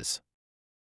desires.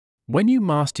 When you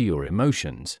master your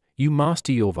emotions, you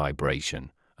master your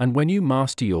vibration, and when you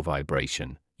master your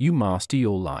vibration, you master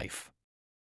your life.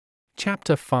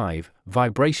 Chapter 5: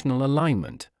 Vibrational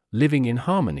Alignment, Living in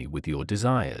Harmony with Your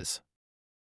Desires.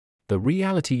 The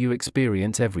reality you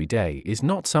experience every day is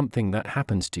not something that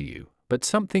happens to you, but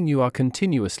something you are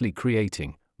continuously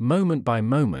creating, moment by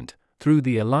moment, through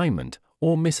the alignment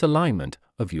or misalignment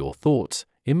of your thoughts,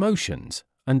 emotions,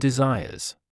 and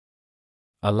desires.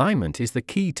 Alignment is the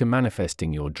key to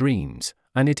manifesting your dreams,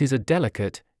 and it is a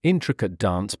delicate, intricate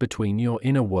dance between your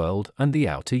inner world and the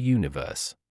outer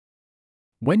universe.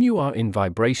 When you are in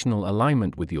vibrational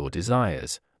alignment with your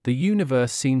desires, the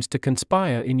universe seems to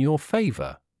conspire in your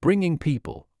favor, bringing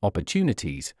people,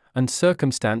 opportunities, and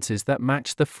circumstances that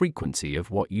match the frequency of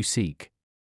what you seek.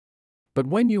 But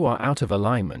when you are out of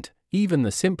alignment, even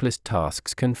the simplest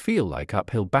tasks can feel like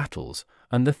uphill battles,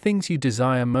 and the things you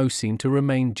desire most seem to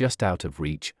remain just out of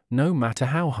reach, no matter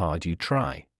how hard you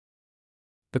try.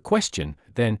 The question,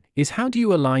 then, is how do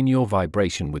you align your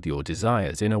vibration with your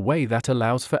desires in a way that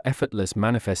allows for effortless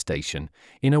manifestation,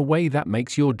 in a way that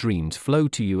makes your dreams flow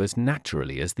to you as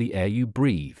naturally as the air you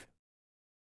breathe?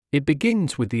 It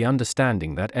begins with the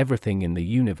understanding that everything in the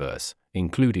universe,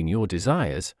 including your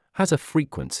desires, has a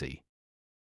frequency.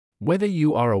 Whether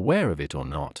you are aware of it or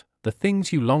not, the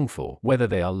things you long for, whether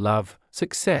they are love,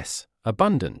 success,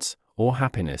 abundance, or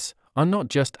happiness, are not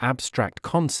just abstract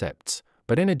concepts,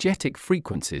 but energetic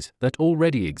frequencies that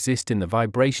already exist in the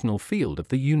vibrational field of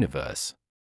the universe.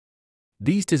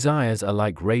 These desires are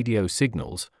like radio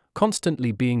signals,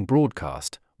 constantly being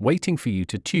broadcast, waiting for you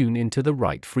to tune into the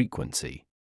right frequency.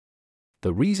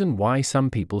 The reason why some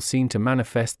people seem to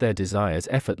manifest their desires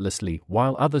effortlessly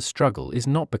while others struggle is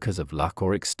not because of luck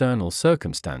or external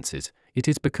circumstances, it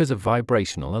is because of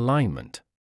vibrational alignment.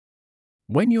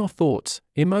 When your thoughts,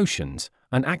 emotions,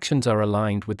 and actions are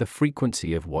aligned with the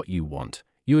frequency of what you want,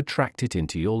 you attract it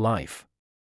into your life.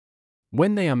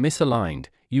 When they are misaligned,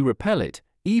 you repel it,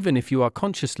 even if you are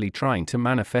consciously trying to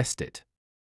manifest it.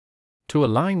 To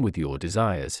align with your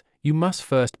desires, you must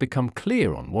first become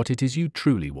clear on what it is you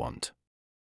truly want.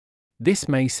 This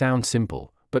may sound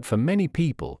simple, but for many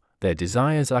people, their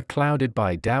desires are clouded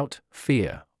by doubt,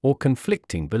 fear, or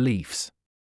conflicting beliefs.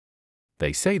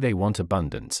 They say they want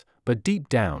abundance, but deep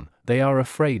down, they are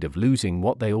afraid of losing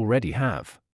what they already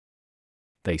have.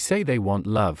 They say they want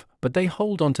love, but they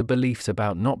hold on to beliefs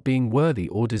about not being worthy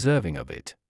or deserving of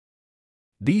it.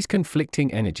 These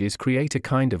conflicting energies create a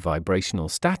kind of vibrational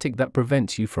static that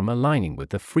prevents you from aligning with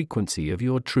the frequency of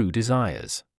your true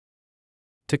desires.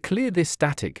 To clear this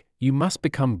static, you must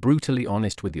become brutally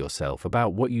honest with yourself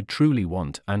about what you truly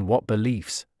want and what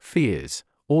beliefs, fears,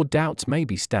 or doubts may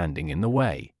be standing in the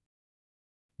way.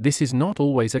 This is not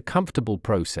always a comfortable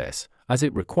process, as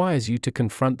it requires you to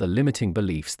confront the limiting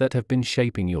beliefs that have been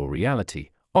shaping your reality,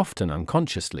 often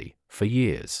unconsciously, for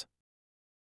years.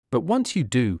 But once you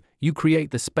do, you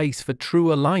create the space for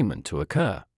true alignment to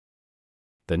occur.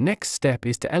 The next step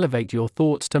is to elevate your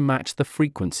thoughts to match the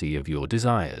frequency of your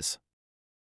desires.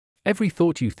 Every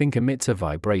thought you think emits a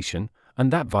vibration, and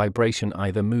that vibration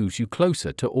either moves you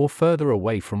closer to or further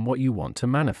away from what you want to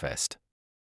manifest.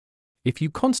 If you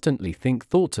constantly think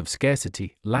thoughts of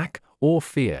scarcity, lack, or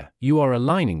fear, you are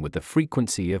aligning with the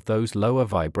frequency of those lower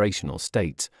vibrational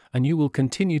states, and you will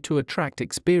continue to attract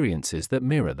experiences that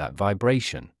mirror that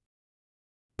vibration.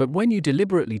 But when you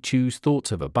deliberately choose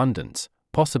thoughts of abundance,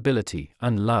 possibility,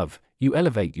 and love, you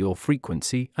elevate your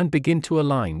frequency and begin to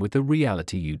align with the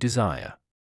reality you desire.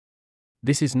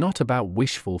 This is not about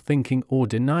wishful thinking or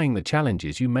denying the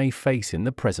challenges you may face in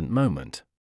the present moment.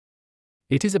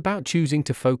 It is about choosing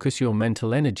to focus your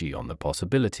mental energy on the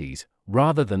possibilities,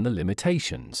 rather than the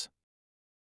limitations.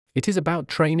 It is about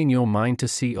training your mind to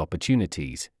see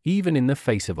opportunities, even in the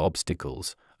face of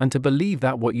obstacles, and to believe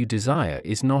that what you desire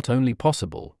is not only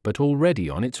possible but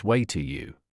already on its way to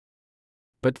you.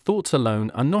 But thoughts alone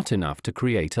are not enough to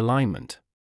create alignment.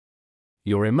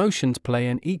 Your emotions play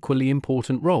an equally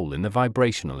important role in the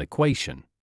vibrational equation.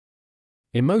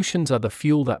 Emotions are the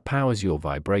fuel that powers your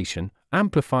vibration,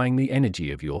 amplifying the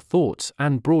energy of your thoughts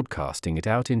and broadcasting it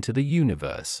out into the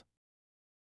universe.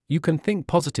 You can think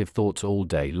positive thoughts all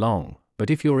day long, but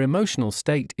if your emotional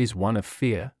state is one of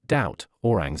fear, doubt,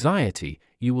 or anxiety,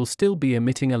 you will still be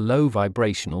emitting a low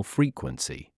vibrational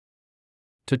frequency.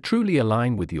 To truly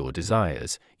align with your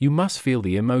desires, you must feel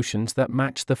the emotions that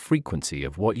match the frequency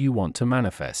of what you want to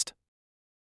manifest.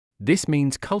 This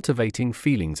means cultivating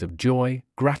feelings of joy,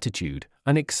 gratitude,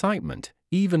 and excitement,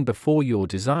 even before your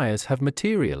desires have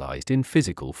materialized in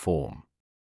physical form.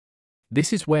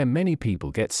 This is where many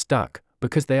people get stuck,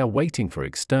 because they are waiting for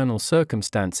external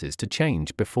circumstances to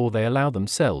change before they allow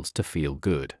themselves to feel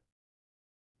good.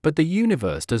 But the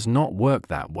universe does not work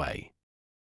that way.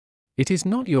 It is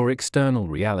not your external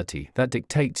reality that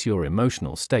dictates your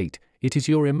emotional state, it is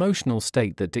your emotional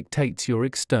state that dictates your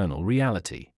external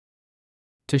reality.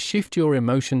 To shift your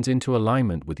emotions into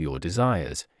alignment with your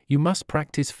desires, you must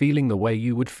practice feeling the way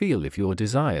you would feel if your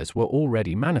desires were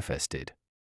already manifested.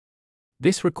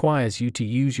 This requires you to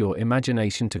use your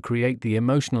imagination to create the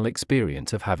emotional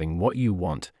experience of having what you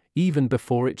want, even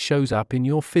before it shows up in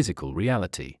your physical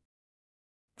reality.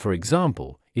 For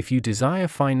example, if you desire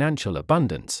financial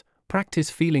abundance, practice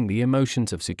feeling the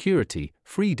emotions of security,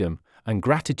 freedom, and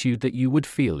gratitude that you would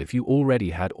feel if you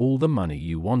already had all the money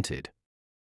you wanted.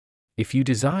 If you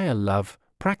desire love,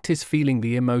 practice feeling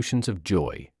the emotions of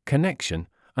joy, connection,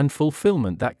 and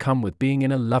fulfillment that come with being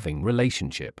in a loving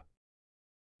relationship.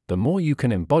 The more you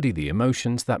can embody the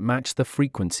emotions that match the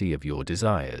frequency of your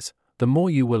desires, the more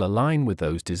you will align with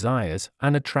those desires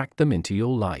and attract them into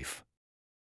your life.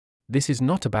 This is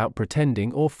not about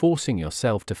pretending or forcing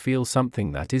yourself to feel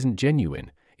something that isn't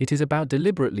genuine. It is about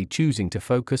deliberately choosing to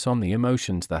focus on the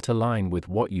emotions that align with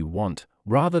what you want,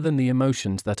 rather than the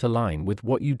emotions that align with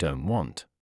what you don't want.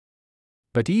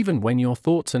 But even when your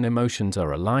thoughts and emotions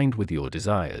are aligned with your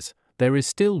desires, there is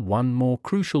still one more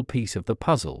crucial piece of the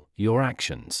puzzle: your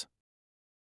actions.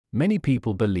 Many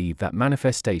people believe that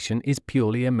manifestation is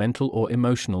purely a mental or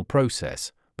emotional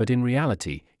process, but in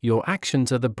reality, your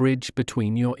actions are the bridge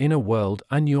between your inner world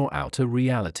and your outer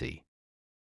reality.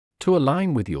 To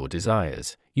align with your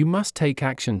desires, you must take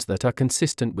actions that are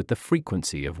consistent with the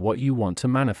frequency of what you want to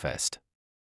manifest.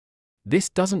 This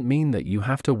doesn't mean that you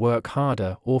have to work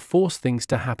harder or force things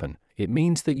to happen. It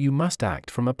means that you must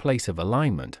act from a place of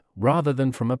alignment, rather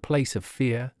than from a place of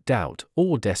fear, doubt,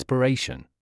 or desperation.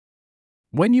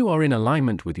 When you are in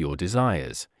alignment with your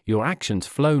desires, your actions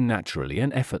flow naturally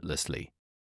and effortlessly.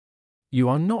 You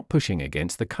are not pushing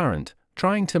against the current,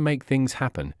 trying to make things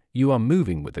happen. You are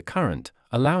moving with the current,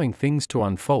 allowing things to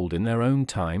unfold in their own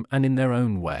time and in their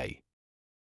own way.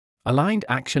 Aligned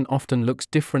action often looks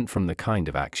different from the kind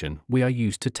of action we are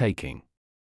used to taking.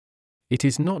 It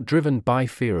is not driven by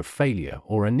fear of failure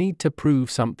or a need to prove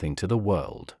something to the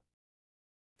world.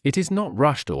 It is not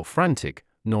rushed or frantic,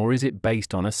 nor is it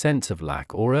based on a sense of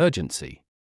lack or urgency.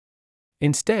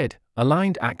 Instead,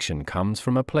 aligned action comes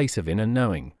from a place of inner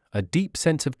knowing, a deep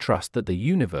sense of trust that the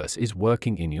universe is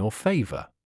working in your favor.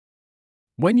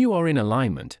 When you are in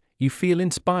alignment, you feel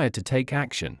inspired to take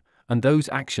action, and those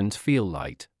actions feel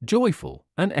light, joyful,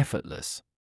 and effortless.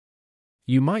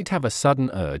 You might have a sudden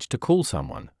urge to call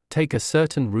someone, take a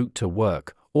certain route to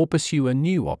work, or pursue a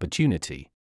new opportunity.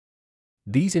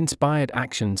 These inspired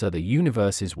actions are the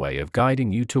universe's way of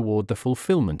guiding you toward the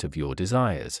fulfillment of your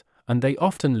desires, and they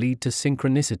often lead to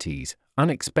synchronicities,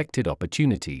 unexpected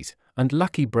opportunities, and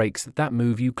lucky breaks that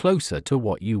move you closer to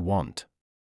what you want.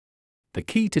 The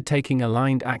key to taking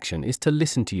aligned action is to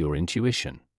listen to your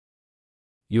intuition.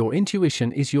 Your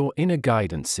intuition is your inner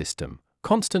guidance system,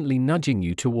 constantly nudging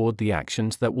you toward the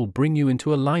actions that will bring you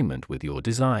into alignment with your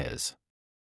desires.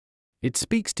 It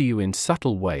speaks to you in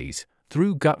subtle ways,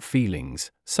 through gut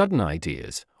feelings, sudden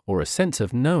ideas, or a sense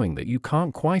of knowing that you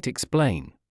can't quite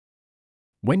explain.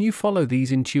 When you follow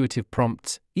these intuitive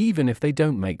prompts, even if they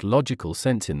don't make logical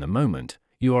sense in the moment,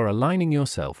 you are aligning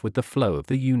yourself with the flow of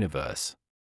the universe.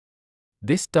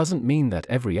 This doesn't mean that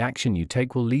every action you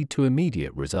take will lead to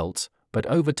immediate results, but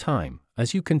over time,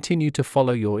 as you continue to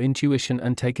follow your intuition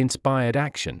and take inspired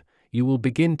action, you will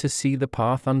begin to see the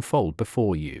path unfold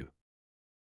before you.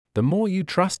 The more you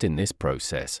trust in this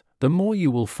process, the more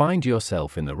you will find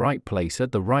yourself in the right place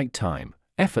at the right time,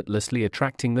 effortlessly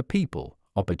attracting the people,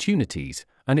 opportunities,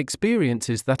 and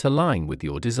experiences that align with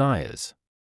your desires.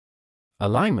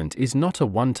 Alignment is not a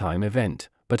one-time event,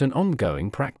 but an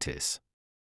ongoing practice.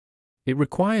 It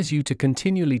requires you to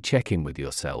continually check in with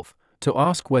yourself, to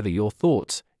ask whether your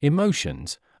thoughts,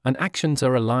 emotions, and actions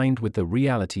are aligned with the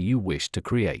reality you wish to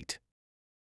create.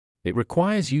 It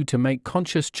requires you to make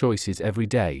conscious choices every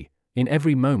day, in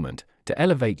every moment, to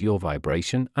elevate your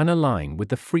vibration and align with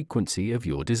the frequency of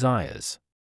your desires.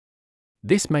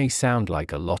 This may sound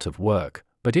like a lot of work,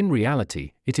 but in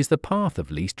reality, it is the path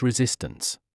of least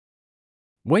resistance.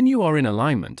 When you are in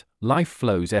alignment, life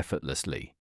flows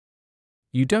effortlessly.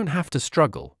 You don't have to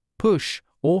struggle, push,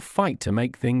 or fight to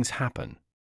make things happen.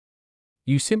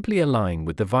 You simply align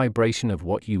with the vibration of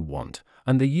what you want,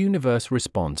 and the universe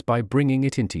responds by bringing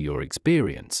it into your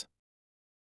experience.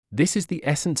 This is the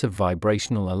essence of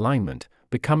vibrational alignment,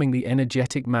 becoming the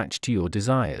energetic match to your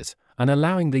desires, and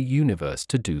allowing the universe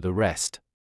to do the rest.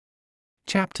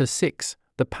 Chapter 6: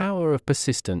 The Power of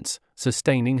Persistence,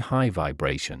 Sustaining High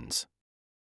Vibrations.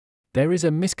 There is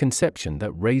a misconception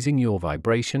that raising your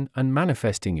vibration and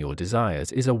manifesting your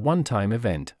desires is a one-time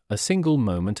event, a single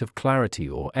moment of clarity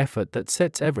or effort that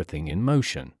sets everything in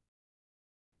motion.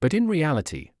 But in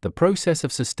reality, the process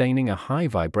of sustaining a high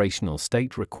vibrational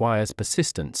state requires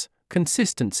persistence,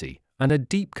 consistency, and a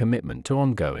deep commitment to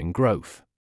ongoing growth.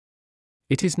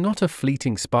 It is not a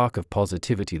fleeting spark of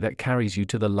positivity that carries you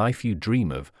to the life you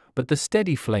dream of, but the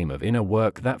steady flame of inner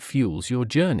work that fuels your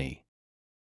journey.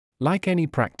 Like any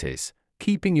practice,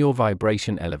 keeping your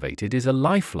vibration elevated is a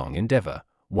lifelong endeavor,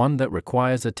 one that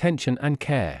requires attention and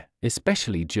care,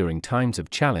 especially during times of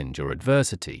challenge or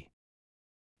adversity.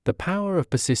 The power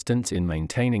of persistence in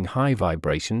maintaining high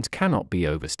vibrations cannot be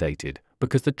overstated,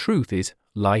 because the truth is,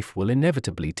 life will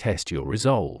inevitably test your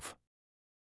resolve.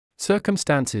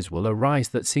 Circumstances will arise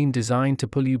that seem designed to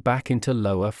pull you back into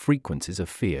lower frequencies of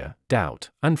fear,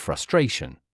 doubt, and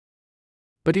frustration.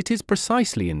 But it is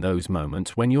precisely in those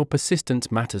moments when your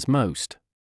persistence matters most.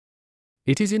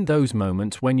 It is in those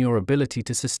moments when your ability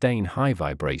to sustain high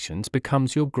vibrations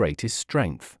becomes your greatest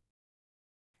strength.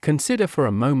 Consider for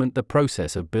a moment the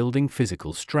process of building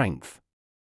physical strength.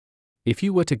 If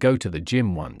you were to go to the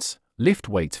gym once, lift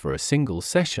weights for a single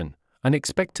session, and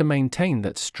expect to maintain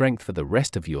that strength for the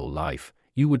rest of your life,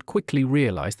 you would quickly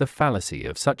realize the fallacy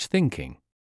of such thinking.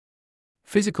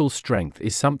 Physical strength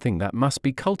is something that must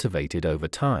be cultivated over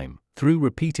time, through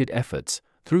repeated efforts,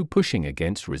 through pushing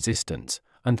against resistance,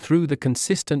 and through the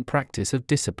consistent practice of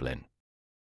discipline.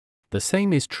 The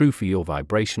same is true for your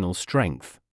vibrational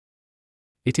strength.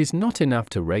 It is not enough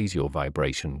to raise your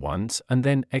vibration once and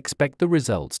then expect the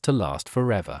results to last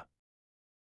forever.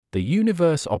 The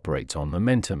universe operates on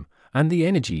momentum, and the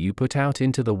energy you put out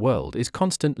into the world is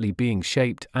constantly being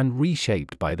shaped and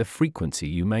reshaped by the frequency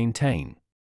you maintain.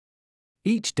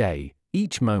 Each day,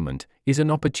 each moment, is an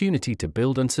opportunity to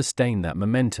build and sustain that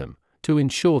momentum, to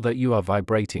ensure that you are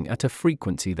vibrating at a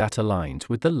frequency that aligns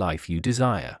with the life you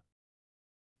desire.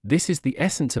 This is the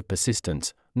essence of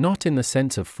persistence, not in the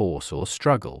sense of force or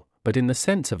struggle, but in the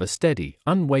sense of a steady,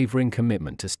 unwavering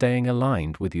commitment to staying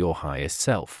aligned with your highest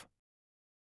self.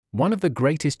 One of the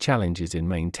greatest challenges in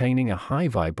maintaining a high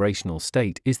vibrational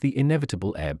state is the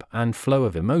inevitable ebb and flow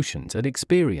of emotions and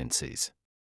experiences.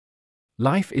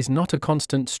 Life is not a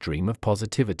constant stream of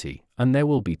positivity, and there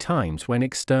will be times when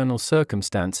external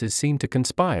circumstances seem to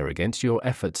conspire against your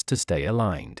efforts to stay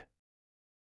aligned.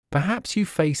 Perhaps you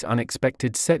face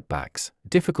unexpected setbacks,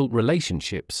 difficult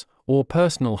relationships, or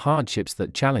personal hardships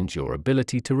that challenge your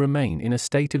ability to remain in a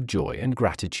state of joy and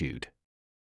gratitude.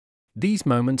 These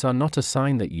moments are not a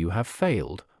sign that you have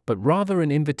failed, but rather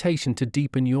an invitation to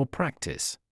deepen your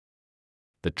practice,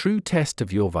 The true test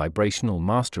of your vibrational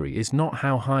mastery is not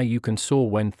how high you can soar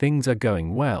when things are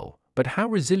going well, but how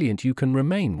resilient you can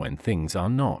remain when things are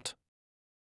not.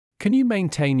 Can you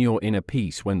maintain your inner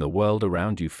peace when the world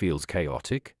around you feels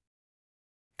chaotic?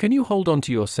 Can you hold on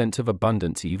to your sense of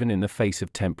abundance even in the face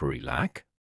of temporary lack?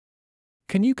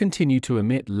 Can you continue to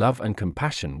emit love and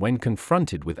compassion when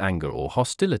confronted with anger or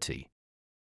hostility?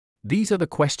 These are the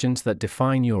questions that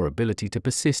define your ability to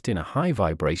persist in a high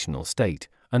vibrational state,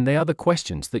 and they are the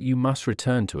questions that you must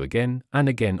return to again and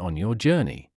again on your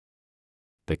journey.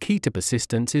 The key to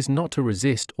persistence is not to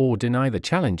resist or deny the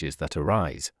challenges that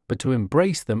arise, but to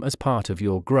embrace them as part of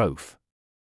your growth.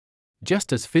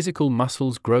 Just as physical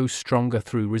muscles grow stronger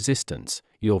through resistance,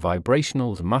 your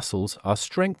vibrational muscles are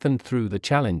strengthened through the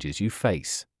challenges you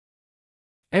face.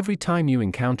 Every time you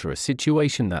encounter a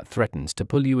situation that threatens to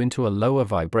pull you into a lower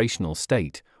vibrational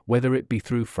state, whether it be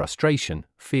through frustration,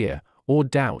 fear, or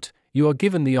doubt, you are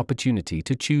given the opportunity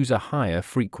to choose a higher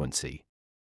frequency.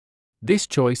 This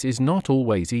choice is not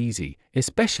always easy,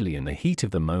 especially in the heat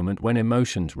of the moment when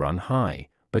emotions run high,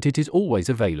 but it is always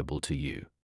available to you.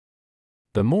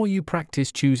 The more you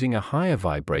practice choosing a higher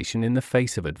vibration in the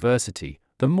face of adversity,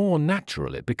 the more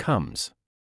natural it becomes.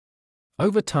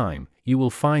 Over time, you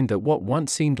will find that what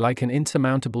once seemed like an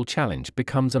insurmountable challenge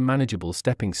becomes a manageable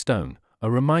stepping stone, a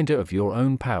reminder of your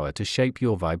own power to shape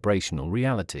your vibrational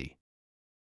reality.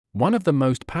 One of the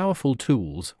most powerful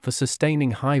tools for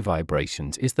sustaining high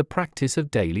vibrations is the practice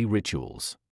of daily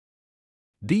rituals.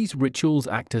 These rituals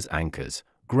act as anchors,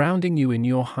 grounding you in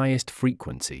your highest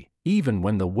frequency, even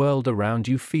when the world around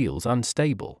you feels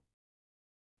unstable.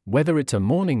 Whether it's a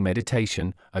morning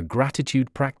meditation, a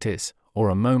gratitude practice, or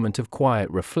a moment of quiet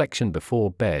reflection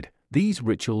before bed, these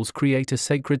rituals create a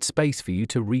sacred space for you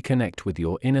to reconnect with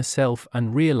your inner self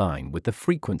and realign with the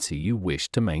frequency you wish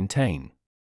to maintain.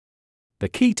 The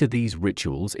key to these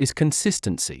rituals is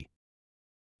consistency.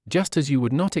 Just as you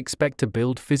would not expect to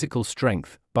build physical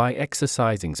strength by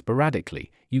exercising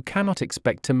sporadically, you cannot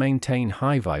expect to maintain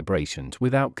high vibrations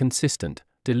without consistent,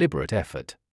 deliberate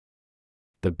effort.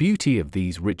 The beauty of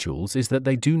these rituals is that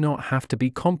they do not have to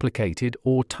be complicated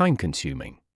or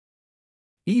time-consuming.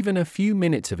 Even a few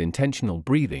minutes of intentional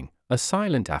breathing, a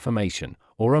silent affirmation,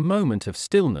 or a moment of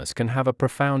stillness can have a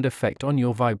profound effect on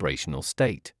your vibrational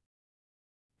state.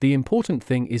 The important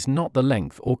thing is not the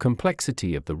length or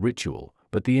complexity of the ritual,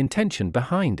 but the intention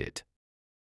behind it.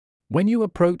 When you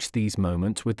approach these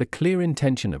moments with the clear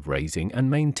intention of raising and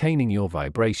maintaining your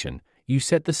vibration, you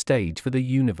set the stage for the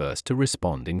universe to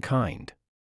respond in kind.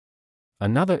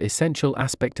 Another essential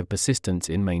aspect of persistence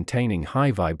in maintaining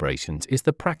high vibrations is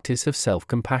the practice of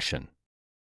self-compassion.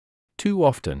 Too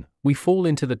often, we fall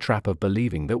into the trap of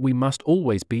believing that we must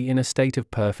always be in a state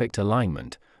of perfect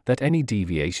alignment, that any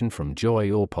deviation from joy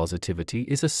or positivity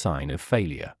is a sign of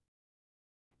failure.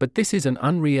 But this is an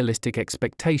unrealistic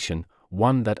expectation,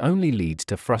 one that only leads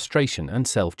to frustration and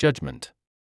self-judgment.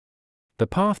 The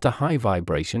path to high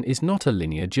vibration is not a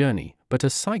linear journey, but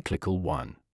a cyclical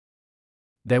one.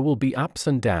 There will be ups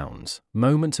and downs,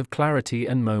 moments of clarity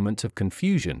and moments of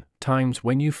confusion, times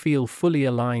when you feel fully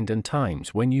aligned and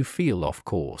times when you feel off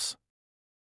course.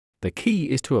 The key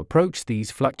is to approach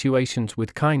these fluctuations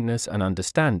with kindness and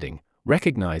understanding,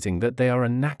 recognizing that they are a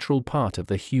natural part of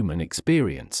the human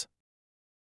experience.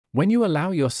 When you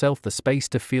allow yourself the space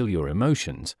to feel your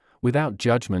emotions, without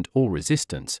judgment or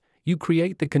resistance, you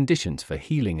create the conditions for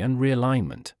healing and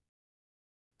realignment.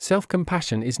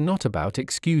 Self-compassion is not about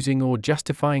excusing or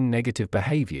justifying negative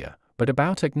behavior, but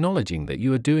about acknowledging that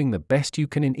you are doing the best you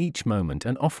can in each moment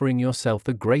and offering yourself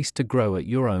the grace to grow at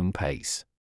your own pace.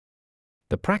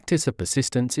 The practice of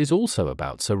persistence is also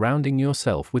about surrounding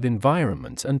yourself with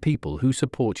environments and people who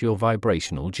support your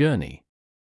vibrational journey.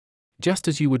 Just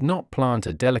as you would not plant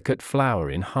a delicate flower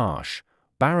in harsh,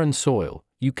 barren soil,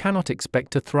 you cannot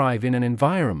expect to thrive in an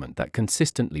environment that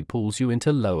consistently pulls you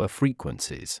into lower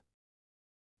frequencies.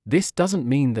 This doesn't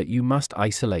mean that you must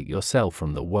isolate yourself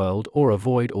from the world or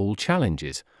avoid all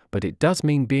challenges, but it does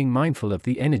mean being mindful of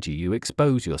the energy you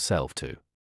expose yourself to.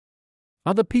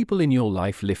 Are the people in your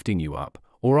life lifting you up,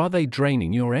 or are they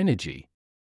draining your energy?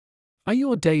 Are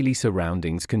your daily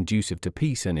surroundings conducive to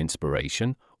peace and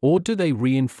inspiration, or do they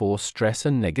reinforce stress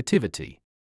and negativity?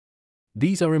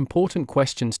 These are important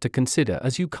questions to consider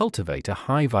as you cultivate a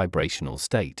high vibrational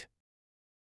state.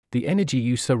 The energy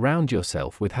you surround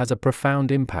yourself with has a profound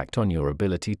impact on your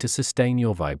ability to sustain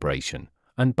your vibration,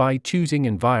 and by choosing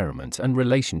environments and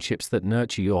relationships that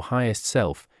nurture your highest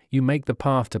self, you make the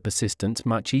path to persistence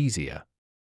much easier.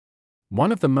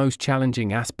 One of the most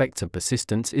challenging aspects of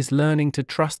persistence is learning to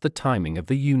trust the timing of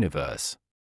the universe.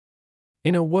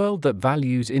 In a world that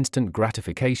values instant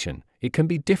gratification, it can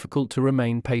be difficult to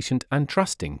remain patient and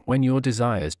trusting when your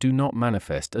desires do not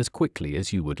manifest as quickly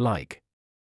as you would like.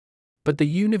 But the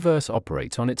universe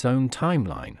operates on its own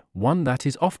timeline, one that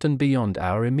is often beyond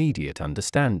our immediate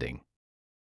understanding.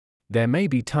 There may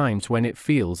be times when it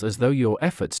feels as though your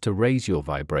efforts to raise your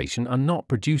vibration are not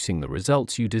producing the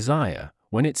results you desire,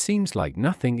 when it seems like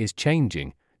nothing is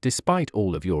changing, despite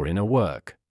all of your inner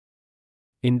work.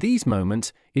 In these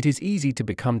moments, it is easy to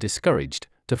become discouraged,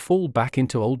 to fall back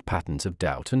into old patterns of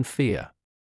doubt and fear.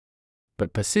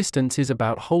 But persistence is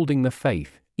about holding the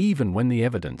faith, even when the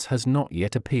evidence has not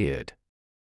yet appeared.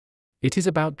 It is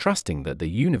about trusting that the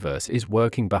universe is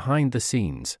working behind the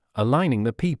scenes, aligning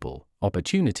the people,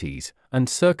 opportunities, and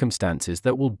circumstances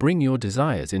that will bring your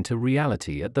desires into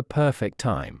reality at the perfect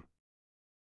time.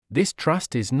 This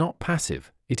trust is not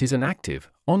passive, it is an active,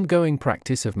 ongoing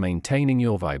practice of maintaining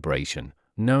your vibration,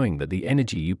 knowing that the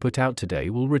energy you put out today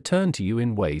will return to you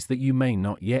in ways that you may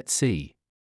not yet see.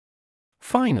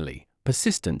 Finally,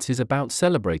 persistence is about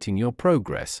celebrating your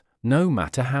progress, no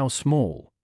matter how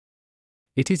small.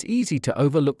 It is easy to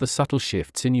overlook the subtle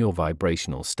shifts in your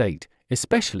vibrational state,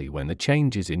 especially when the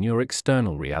changes in your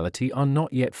external reality are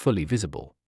not yet fully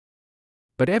visible.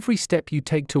 But every step you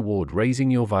take toward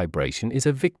raising your vibration is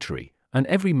a victory, and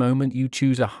every moment you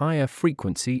choose a higher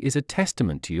frequency is a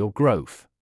testament to your growth.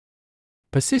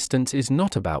 Persistence is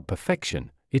not about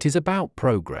perfection, it is about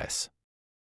progress.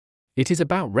 It is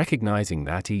about recognizing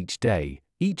that each day,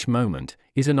 each moment,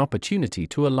 is an opportunity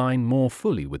to align more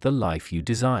fully with the life you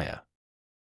desire.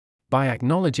 By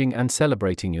acknowledging and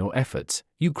celebrating your efforts,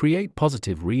 you create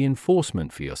positive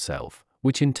reinforcement for yourself,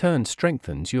 which in turn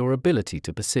strengthens your ability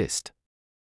to persist.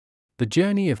 The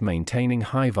journey of maintaining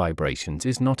high vibrations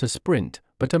is not a sprint,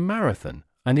 but a marathon,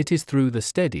 and it is through the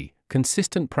steady,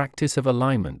 consistent practice of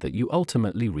alignment that you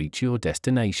ultimately reach your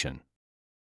destination.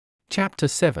 Chapter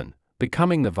 7: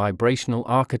 Becoming the Vibrational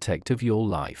Architect of Your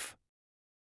Life.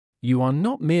 You are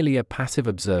not merely a passive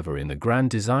observer in the grand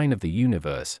design of the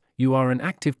universe, you are an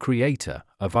active creator,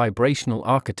 a vibrational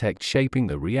architect shaping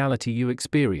the reality you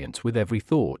experience with every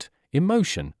thought,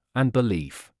 emotion, and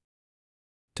belief.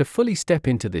 To fully step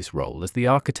into this role as the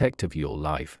architect of your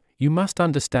life, you must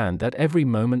understand that every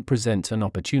moment presents an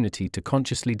opportunity to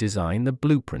consciously design the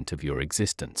blueprint of your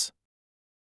existence.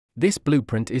 This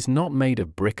blueprint is not made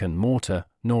of brick and mortar,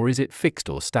 nor is it fixed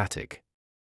or static.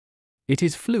 It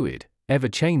is fluid,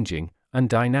 ever-changing, and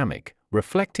dynamic,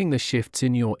 reflecting the shifts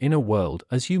in your inner world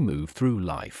as you move through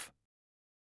life.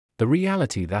 The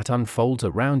reality that unfolds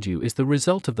around you is the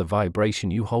result of the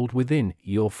vibration you hold within,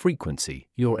 your frequency,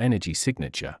 your energy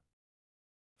signature.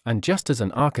 And just as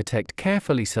an architect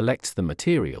carefully selects the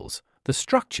materials, the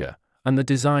structure, and the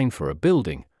design for a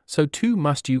building, so too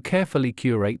must you carefully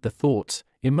curate the thoughts,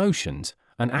 emotions,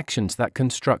 and actions that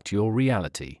construct your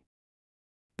reality.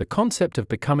 The concept of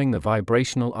becoming the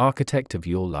vibrational architect of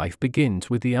your life begins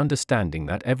with the understanding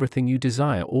that everything you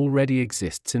desire already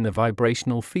exists in the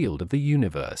vibrational field of the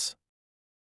universe.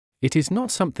 It is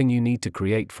not something you need to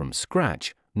create from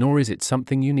scratch, nor is it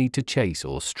something you need to chase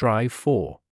or strive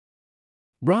for.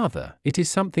 Rather, it is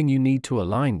something you need to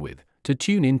align with, to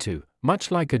tune into,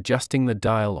 much like adjusting the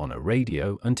dial on a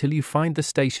radio until you find the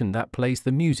station that plays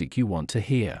the music you want to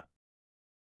hear.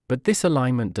 But this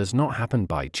alignment does not happen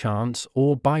by chance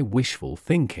or by wishful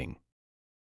thinking.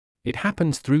 It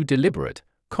happens through deliberate,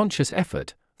 conscious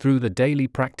effort, through the daily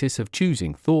practice of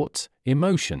choosing thoughts,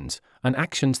 emotions, and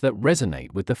actions that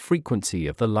resonate with the frequency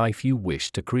of the life you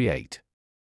wish to create.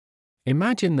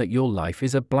 Imagine that your life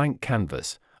is a blank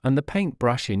canvas, and the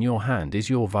paintbrush in your hand is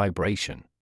your vibration.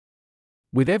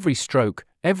 With every stroke,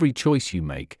 every choice you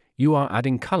make, you are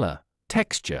adding color,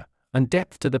 texture, and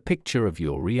depth to the picture of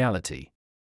your reality.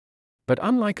 But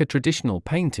unlike a traditional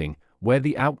painting, where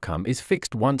the outcome is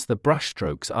fixed once the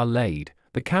brushstrokes are laid,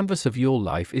 the canvas of your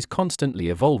life is constantly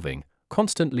evolving,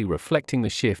 constantly reflecting the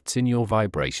shifts in your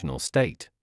vibrational state.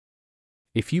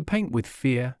 If you paint with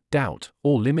fear, doubt,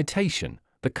 or limitation,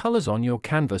 the colors on your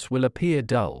canvas will appear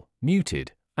dull,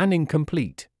 muted, and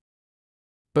incomplete.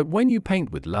 But when you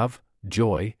paint with love,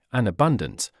 joy, and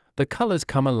abundance, the colors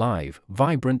come alive,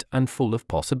 vibrant, and full of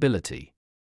possibility.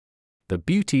 The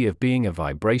beauty of being a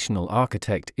vibrational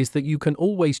architect is that you can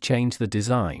always change the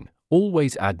design,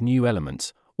 always add new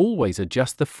elements, always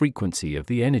adjust the frequency of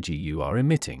the energy you are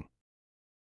emitting.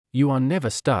 You are never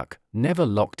stuck, never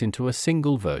locked into a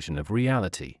single version of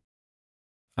reality.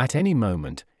 At any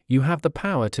moment, you have the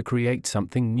power to create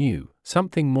something new,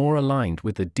 something more aligned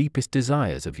with the deepest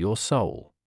desires of your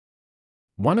soul.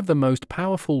 One of the most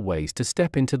powerful ways to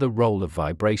step into the role of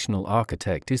vibrational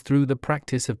architect is through the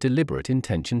practice of deliberate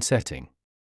intention setting.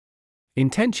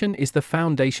 Intention is the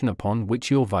foundation upon which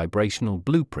your vibrational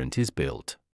blueprint is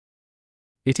built.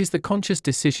 It is the conscious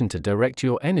decision to direct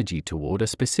your energy toward a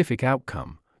specific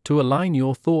outcome, to align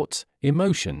your thoughts,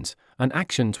 emotions, and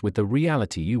actions with the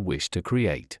reality you wish to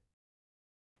create.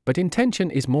 But intention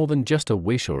is more than just a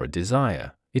wish or a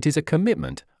desire. It is a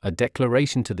commitment, a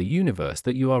declaration to the universe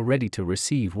that you are ready to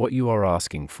receive what you are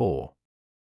asking for.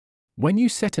 When you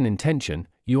set an intention,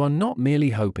 you are not merely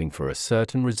hoping for a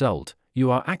certain result, you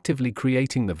are actively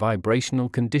creating the vibrational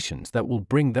conditions that will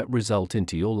bring that result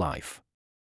into your life.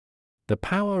 The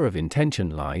power of intention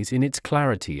lies in its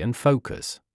clarity and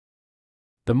focus.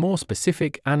 The more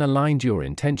specific and aligned your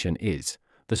intention is,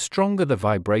 the stronger the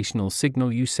vibrational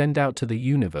signal you send out to the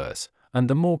universe, and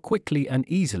the more quickly and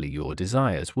easily your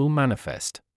desires will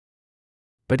manifest.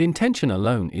 But intention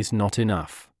alone is not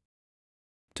enough.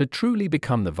 To truly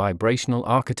become the vibrational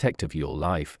architect of your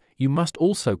life, you must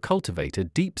also cultivate a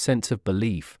deep sense of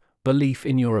belief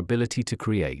in your ability to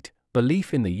create,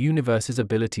 belief in the universe's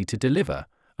ability to deliver,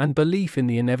 and belief in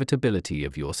the inevitability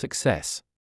of your success.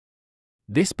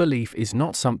 This belief is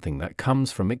not something that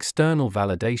comes from external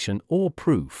validation or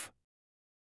proof.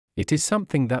 It is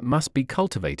something that must be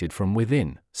cultivated from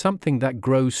within, something that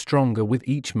grows stronger with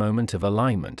each moment of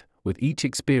alignment, with each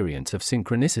experience of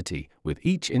synchronicity, with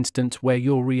each instance where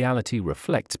your reality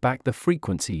reflects back the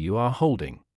frequency you are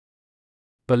holding.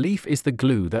 Belief is the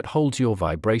glue that holds your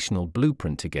vibrational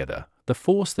blueprint together, the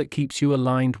force that keeps you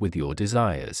aligned with your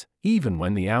desires, even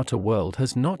when the outer world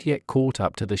has not yet caught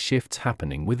up to the shifts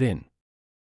happening within.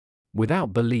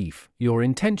 Without belief, your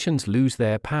intentions lose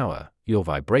their power, your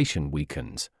vibration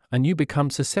weakens, and you become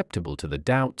susceptible to the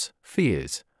doubts,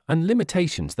 fears, and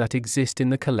limitations that exist in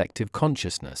the collective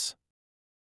consciousness.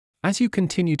 As you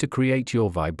continue to create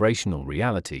your vibrational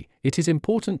reality, it is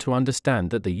important to understand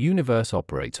that the universe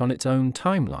operates on its own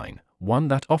timeline, one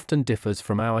that often differs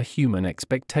from our human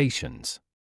expectations.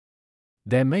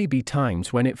 There may be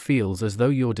times when it feels as though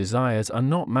your desires are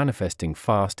not manifesting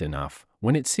fast enough,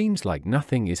 when it seems like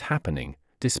nothing is happening,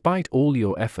 despite all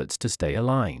your efforts to stay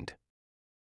aligned.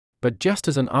 But just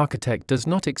as an architect does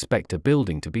not expect a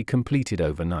building to be completed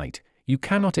overnight, you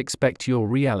cannot expect your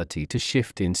reality to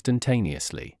shift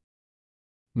instantaneously.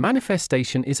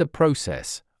 Manifestation is a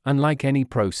process, and like any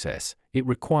process, it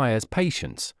requires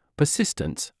patience,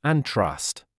 persistence, and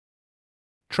trust.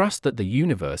 Trust that the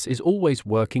universe is always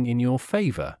working in your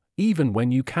favor, even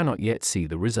when you cannot yet see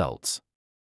the results.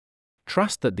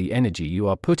 Trust that the energy you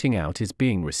are putting out is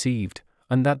being received,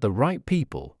 and that the right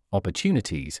people,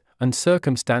 opportunities, and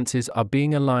circumstances are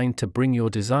being aligned to bring your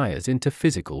desires into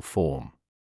physical form.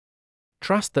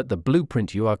 Trust that the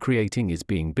blueprint you are creating is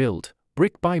being built,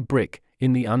 brick by brick,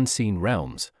 in the unseen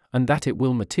realms, and that it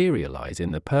will materialize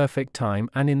in the perfect time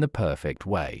and in the perfect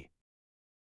way.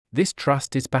 This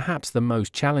trust is perhaps the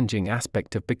most challenging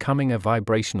aspect of becoming a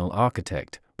vibrational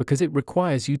architect, because it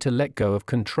requires you to let go of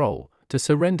control, to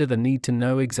surrender the need to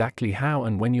know exactly how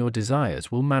and when your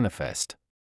desires will manifest.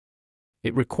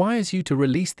 It requires you to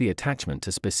release the attachment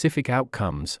to specific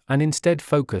outcomes and instead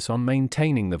focus on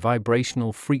maintaining the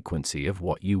vibrational frequency of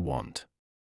what you want.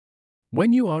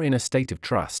 When you are in a state of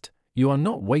trust, you are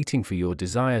not waiting for your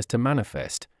desires to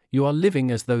manifest, you are living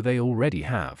as though they already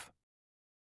have.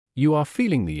 You are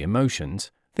feeling the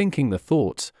emotions, thinking the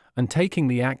thoughts, and taking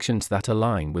the actions that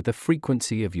align with the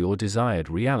frequency of your desired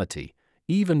reality,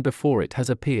 even before it has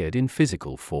appeared in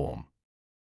physical form.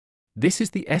 This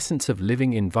is the essence of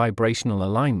living in vibrational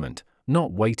alignment,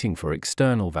 not waiting for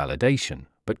external validation,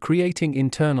 but creating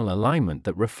internal alignment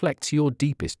that reflects your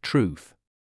deepest truth.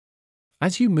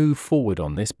 As you move forward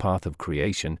on this path of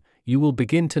creation, you will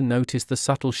begin to notice the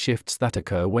subtle shifts that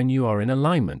occur when you are in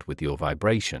alignment with your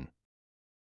vibration.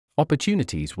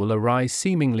 Opportunities will arise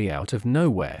seemingly out of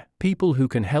nowhere, people who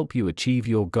can help you achieve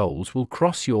your goals will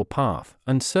cross your path,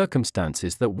 and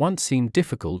circumstances that once seemed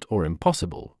difficult or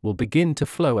impossible will begin to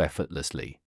flow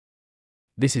effortlessly.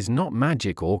 This is not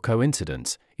magic or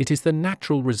coincidence, it is the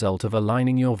natural result of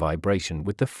aligning your vibration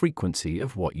with the frequency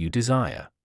of what you desire.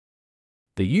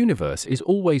 The universe is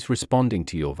always responding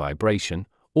to your vibration,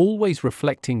 always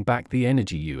reflecting back the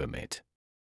energy you emit.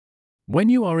 When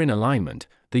you are in alignment,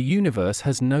 the universe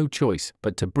has no choice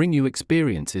but to bring you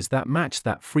experiences that match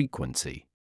that frequency.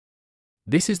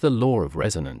 This is the law of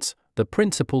resonance, the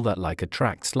principle that like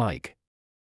attracts like.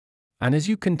 And as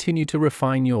you continue to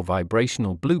refine your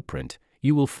vibrational blueprint,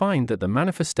 you will find that the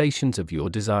manifestations of your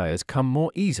desires come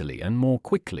more easily and more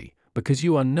quickly, because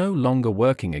you are no longer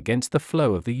working against the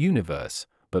flow of the universe,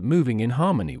 but moving in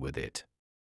harmony with it.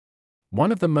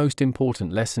 One of the most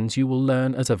important lessons you will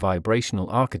learn as a vibrational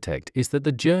architect is that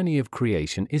the journey of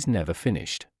creation is never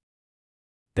finished.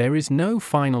 There is no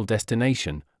final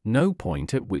destination, no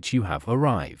point at which you have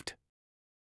arrived.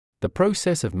 The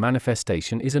process of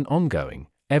manifestation is an ongoing,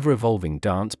 ever-evolving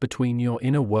dance between your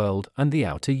inner world and the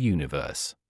outer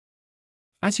universe.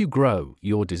 As you grow,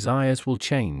 your desires will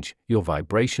change, your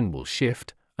vibration will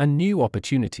shift, and new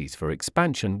opportunities for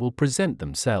expansion will present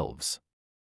themselves.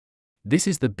 This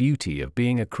is the beauty of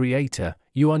being a creator.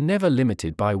 You are never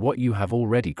limited by what you have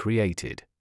already created.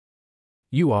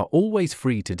 You are always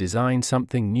free to design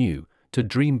something new, to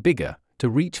dream bigger, to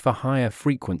reach for higher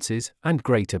frequencies and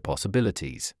greater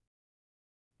possibilities.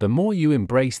 The more you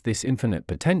embrace this infinite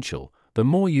potential, the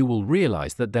more you will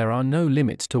realize that there are no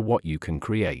limits to what you can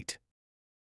create.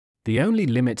 The only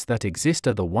limits that exist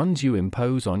are the ones you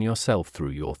impose on yourself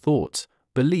through your thoughts,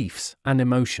 beliefs, and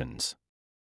emotions.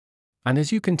 And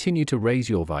as you continue to raise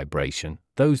your vibration,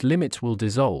 those limits will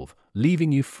dissolve,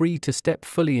 leaving you free to step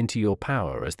fully into your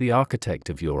power as the architect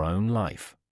of your own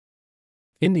life.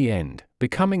 In the end,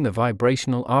 becoming the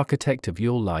vibrational architect of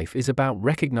your life is about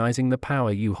recognizing the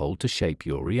power you hold to shape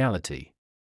your reality.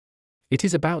 It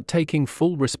is about taking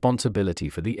full responsibility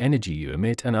for the energy you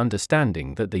emit and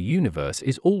understanding that the universe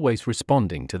is always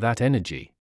responding to that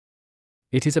energy.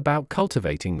 It is about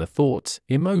cultivating the thoughts,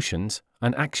 emotions,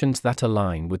 and actions that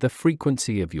align with the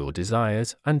frequency of your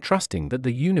desires and trusting that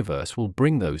the universe will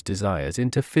bring those desires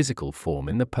into physical form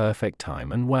in the perfect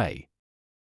time and way.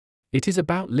 It is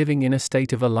about living in a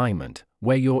state of alignment,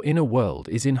 where your inner world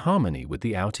is in harmony with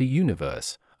the outer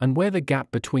universe, and where the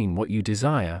gap between what you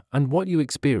desire and what you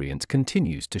experience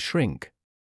continues to shrink.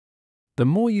 The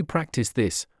more you practice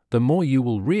this, the more you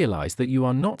will realize that you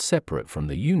are not separate from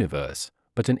the universe,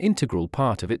 but an integral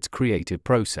part of its creative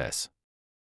process.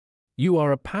 You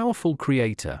are a powerful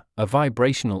creator, a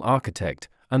vibrational architect,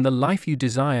 and the life you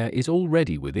desire is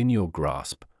already within your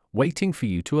grasp, waiting for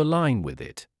you to align with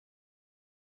it.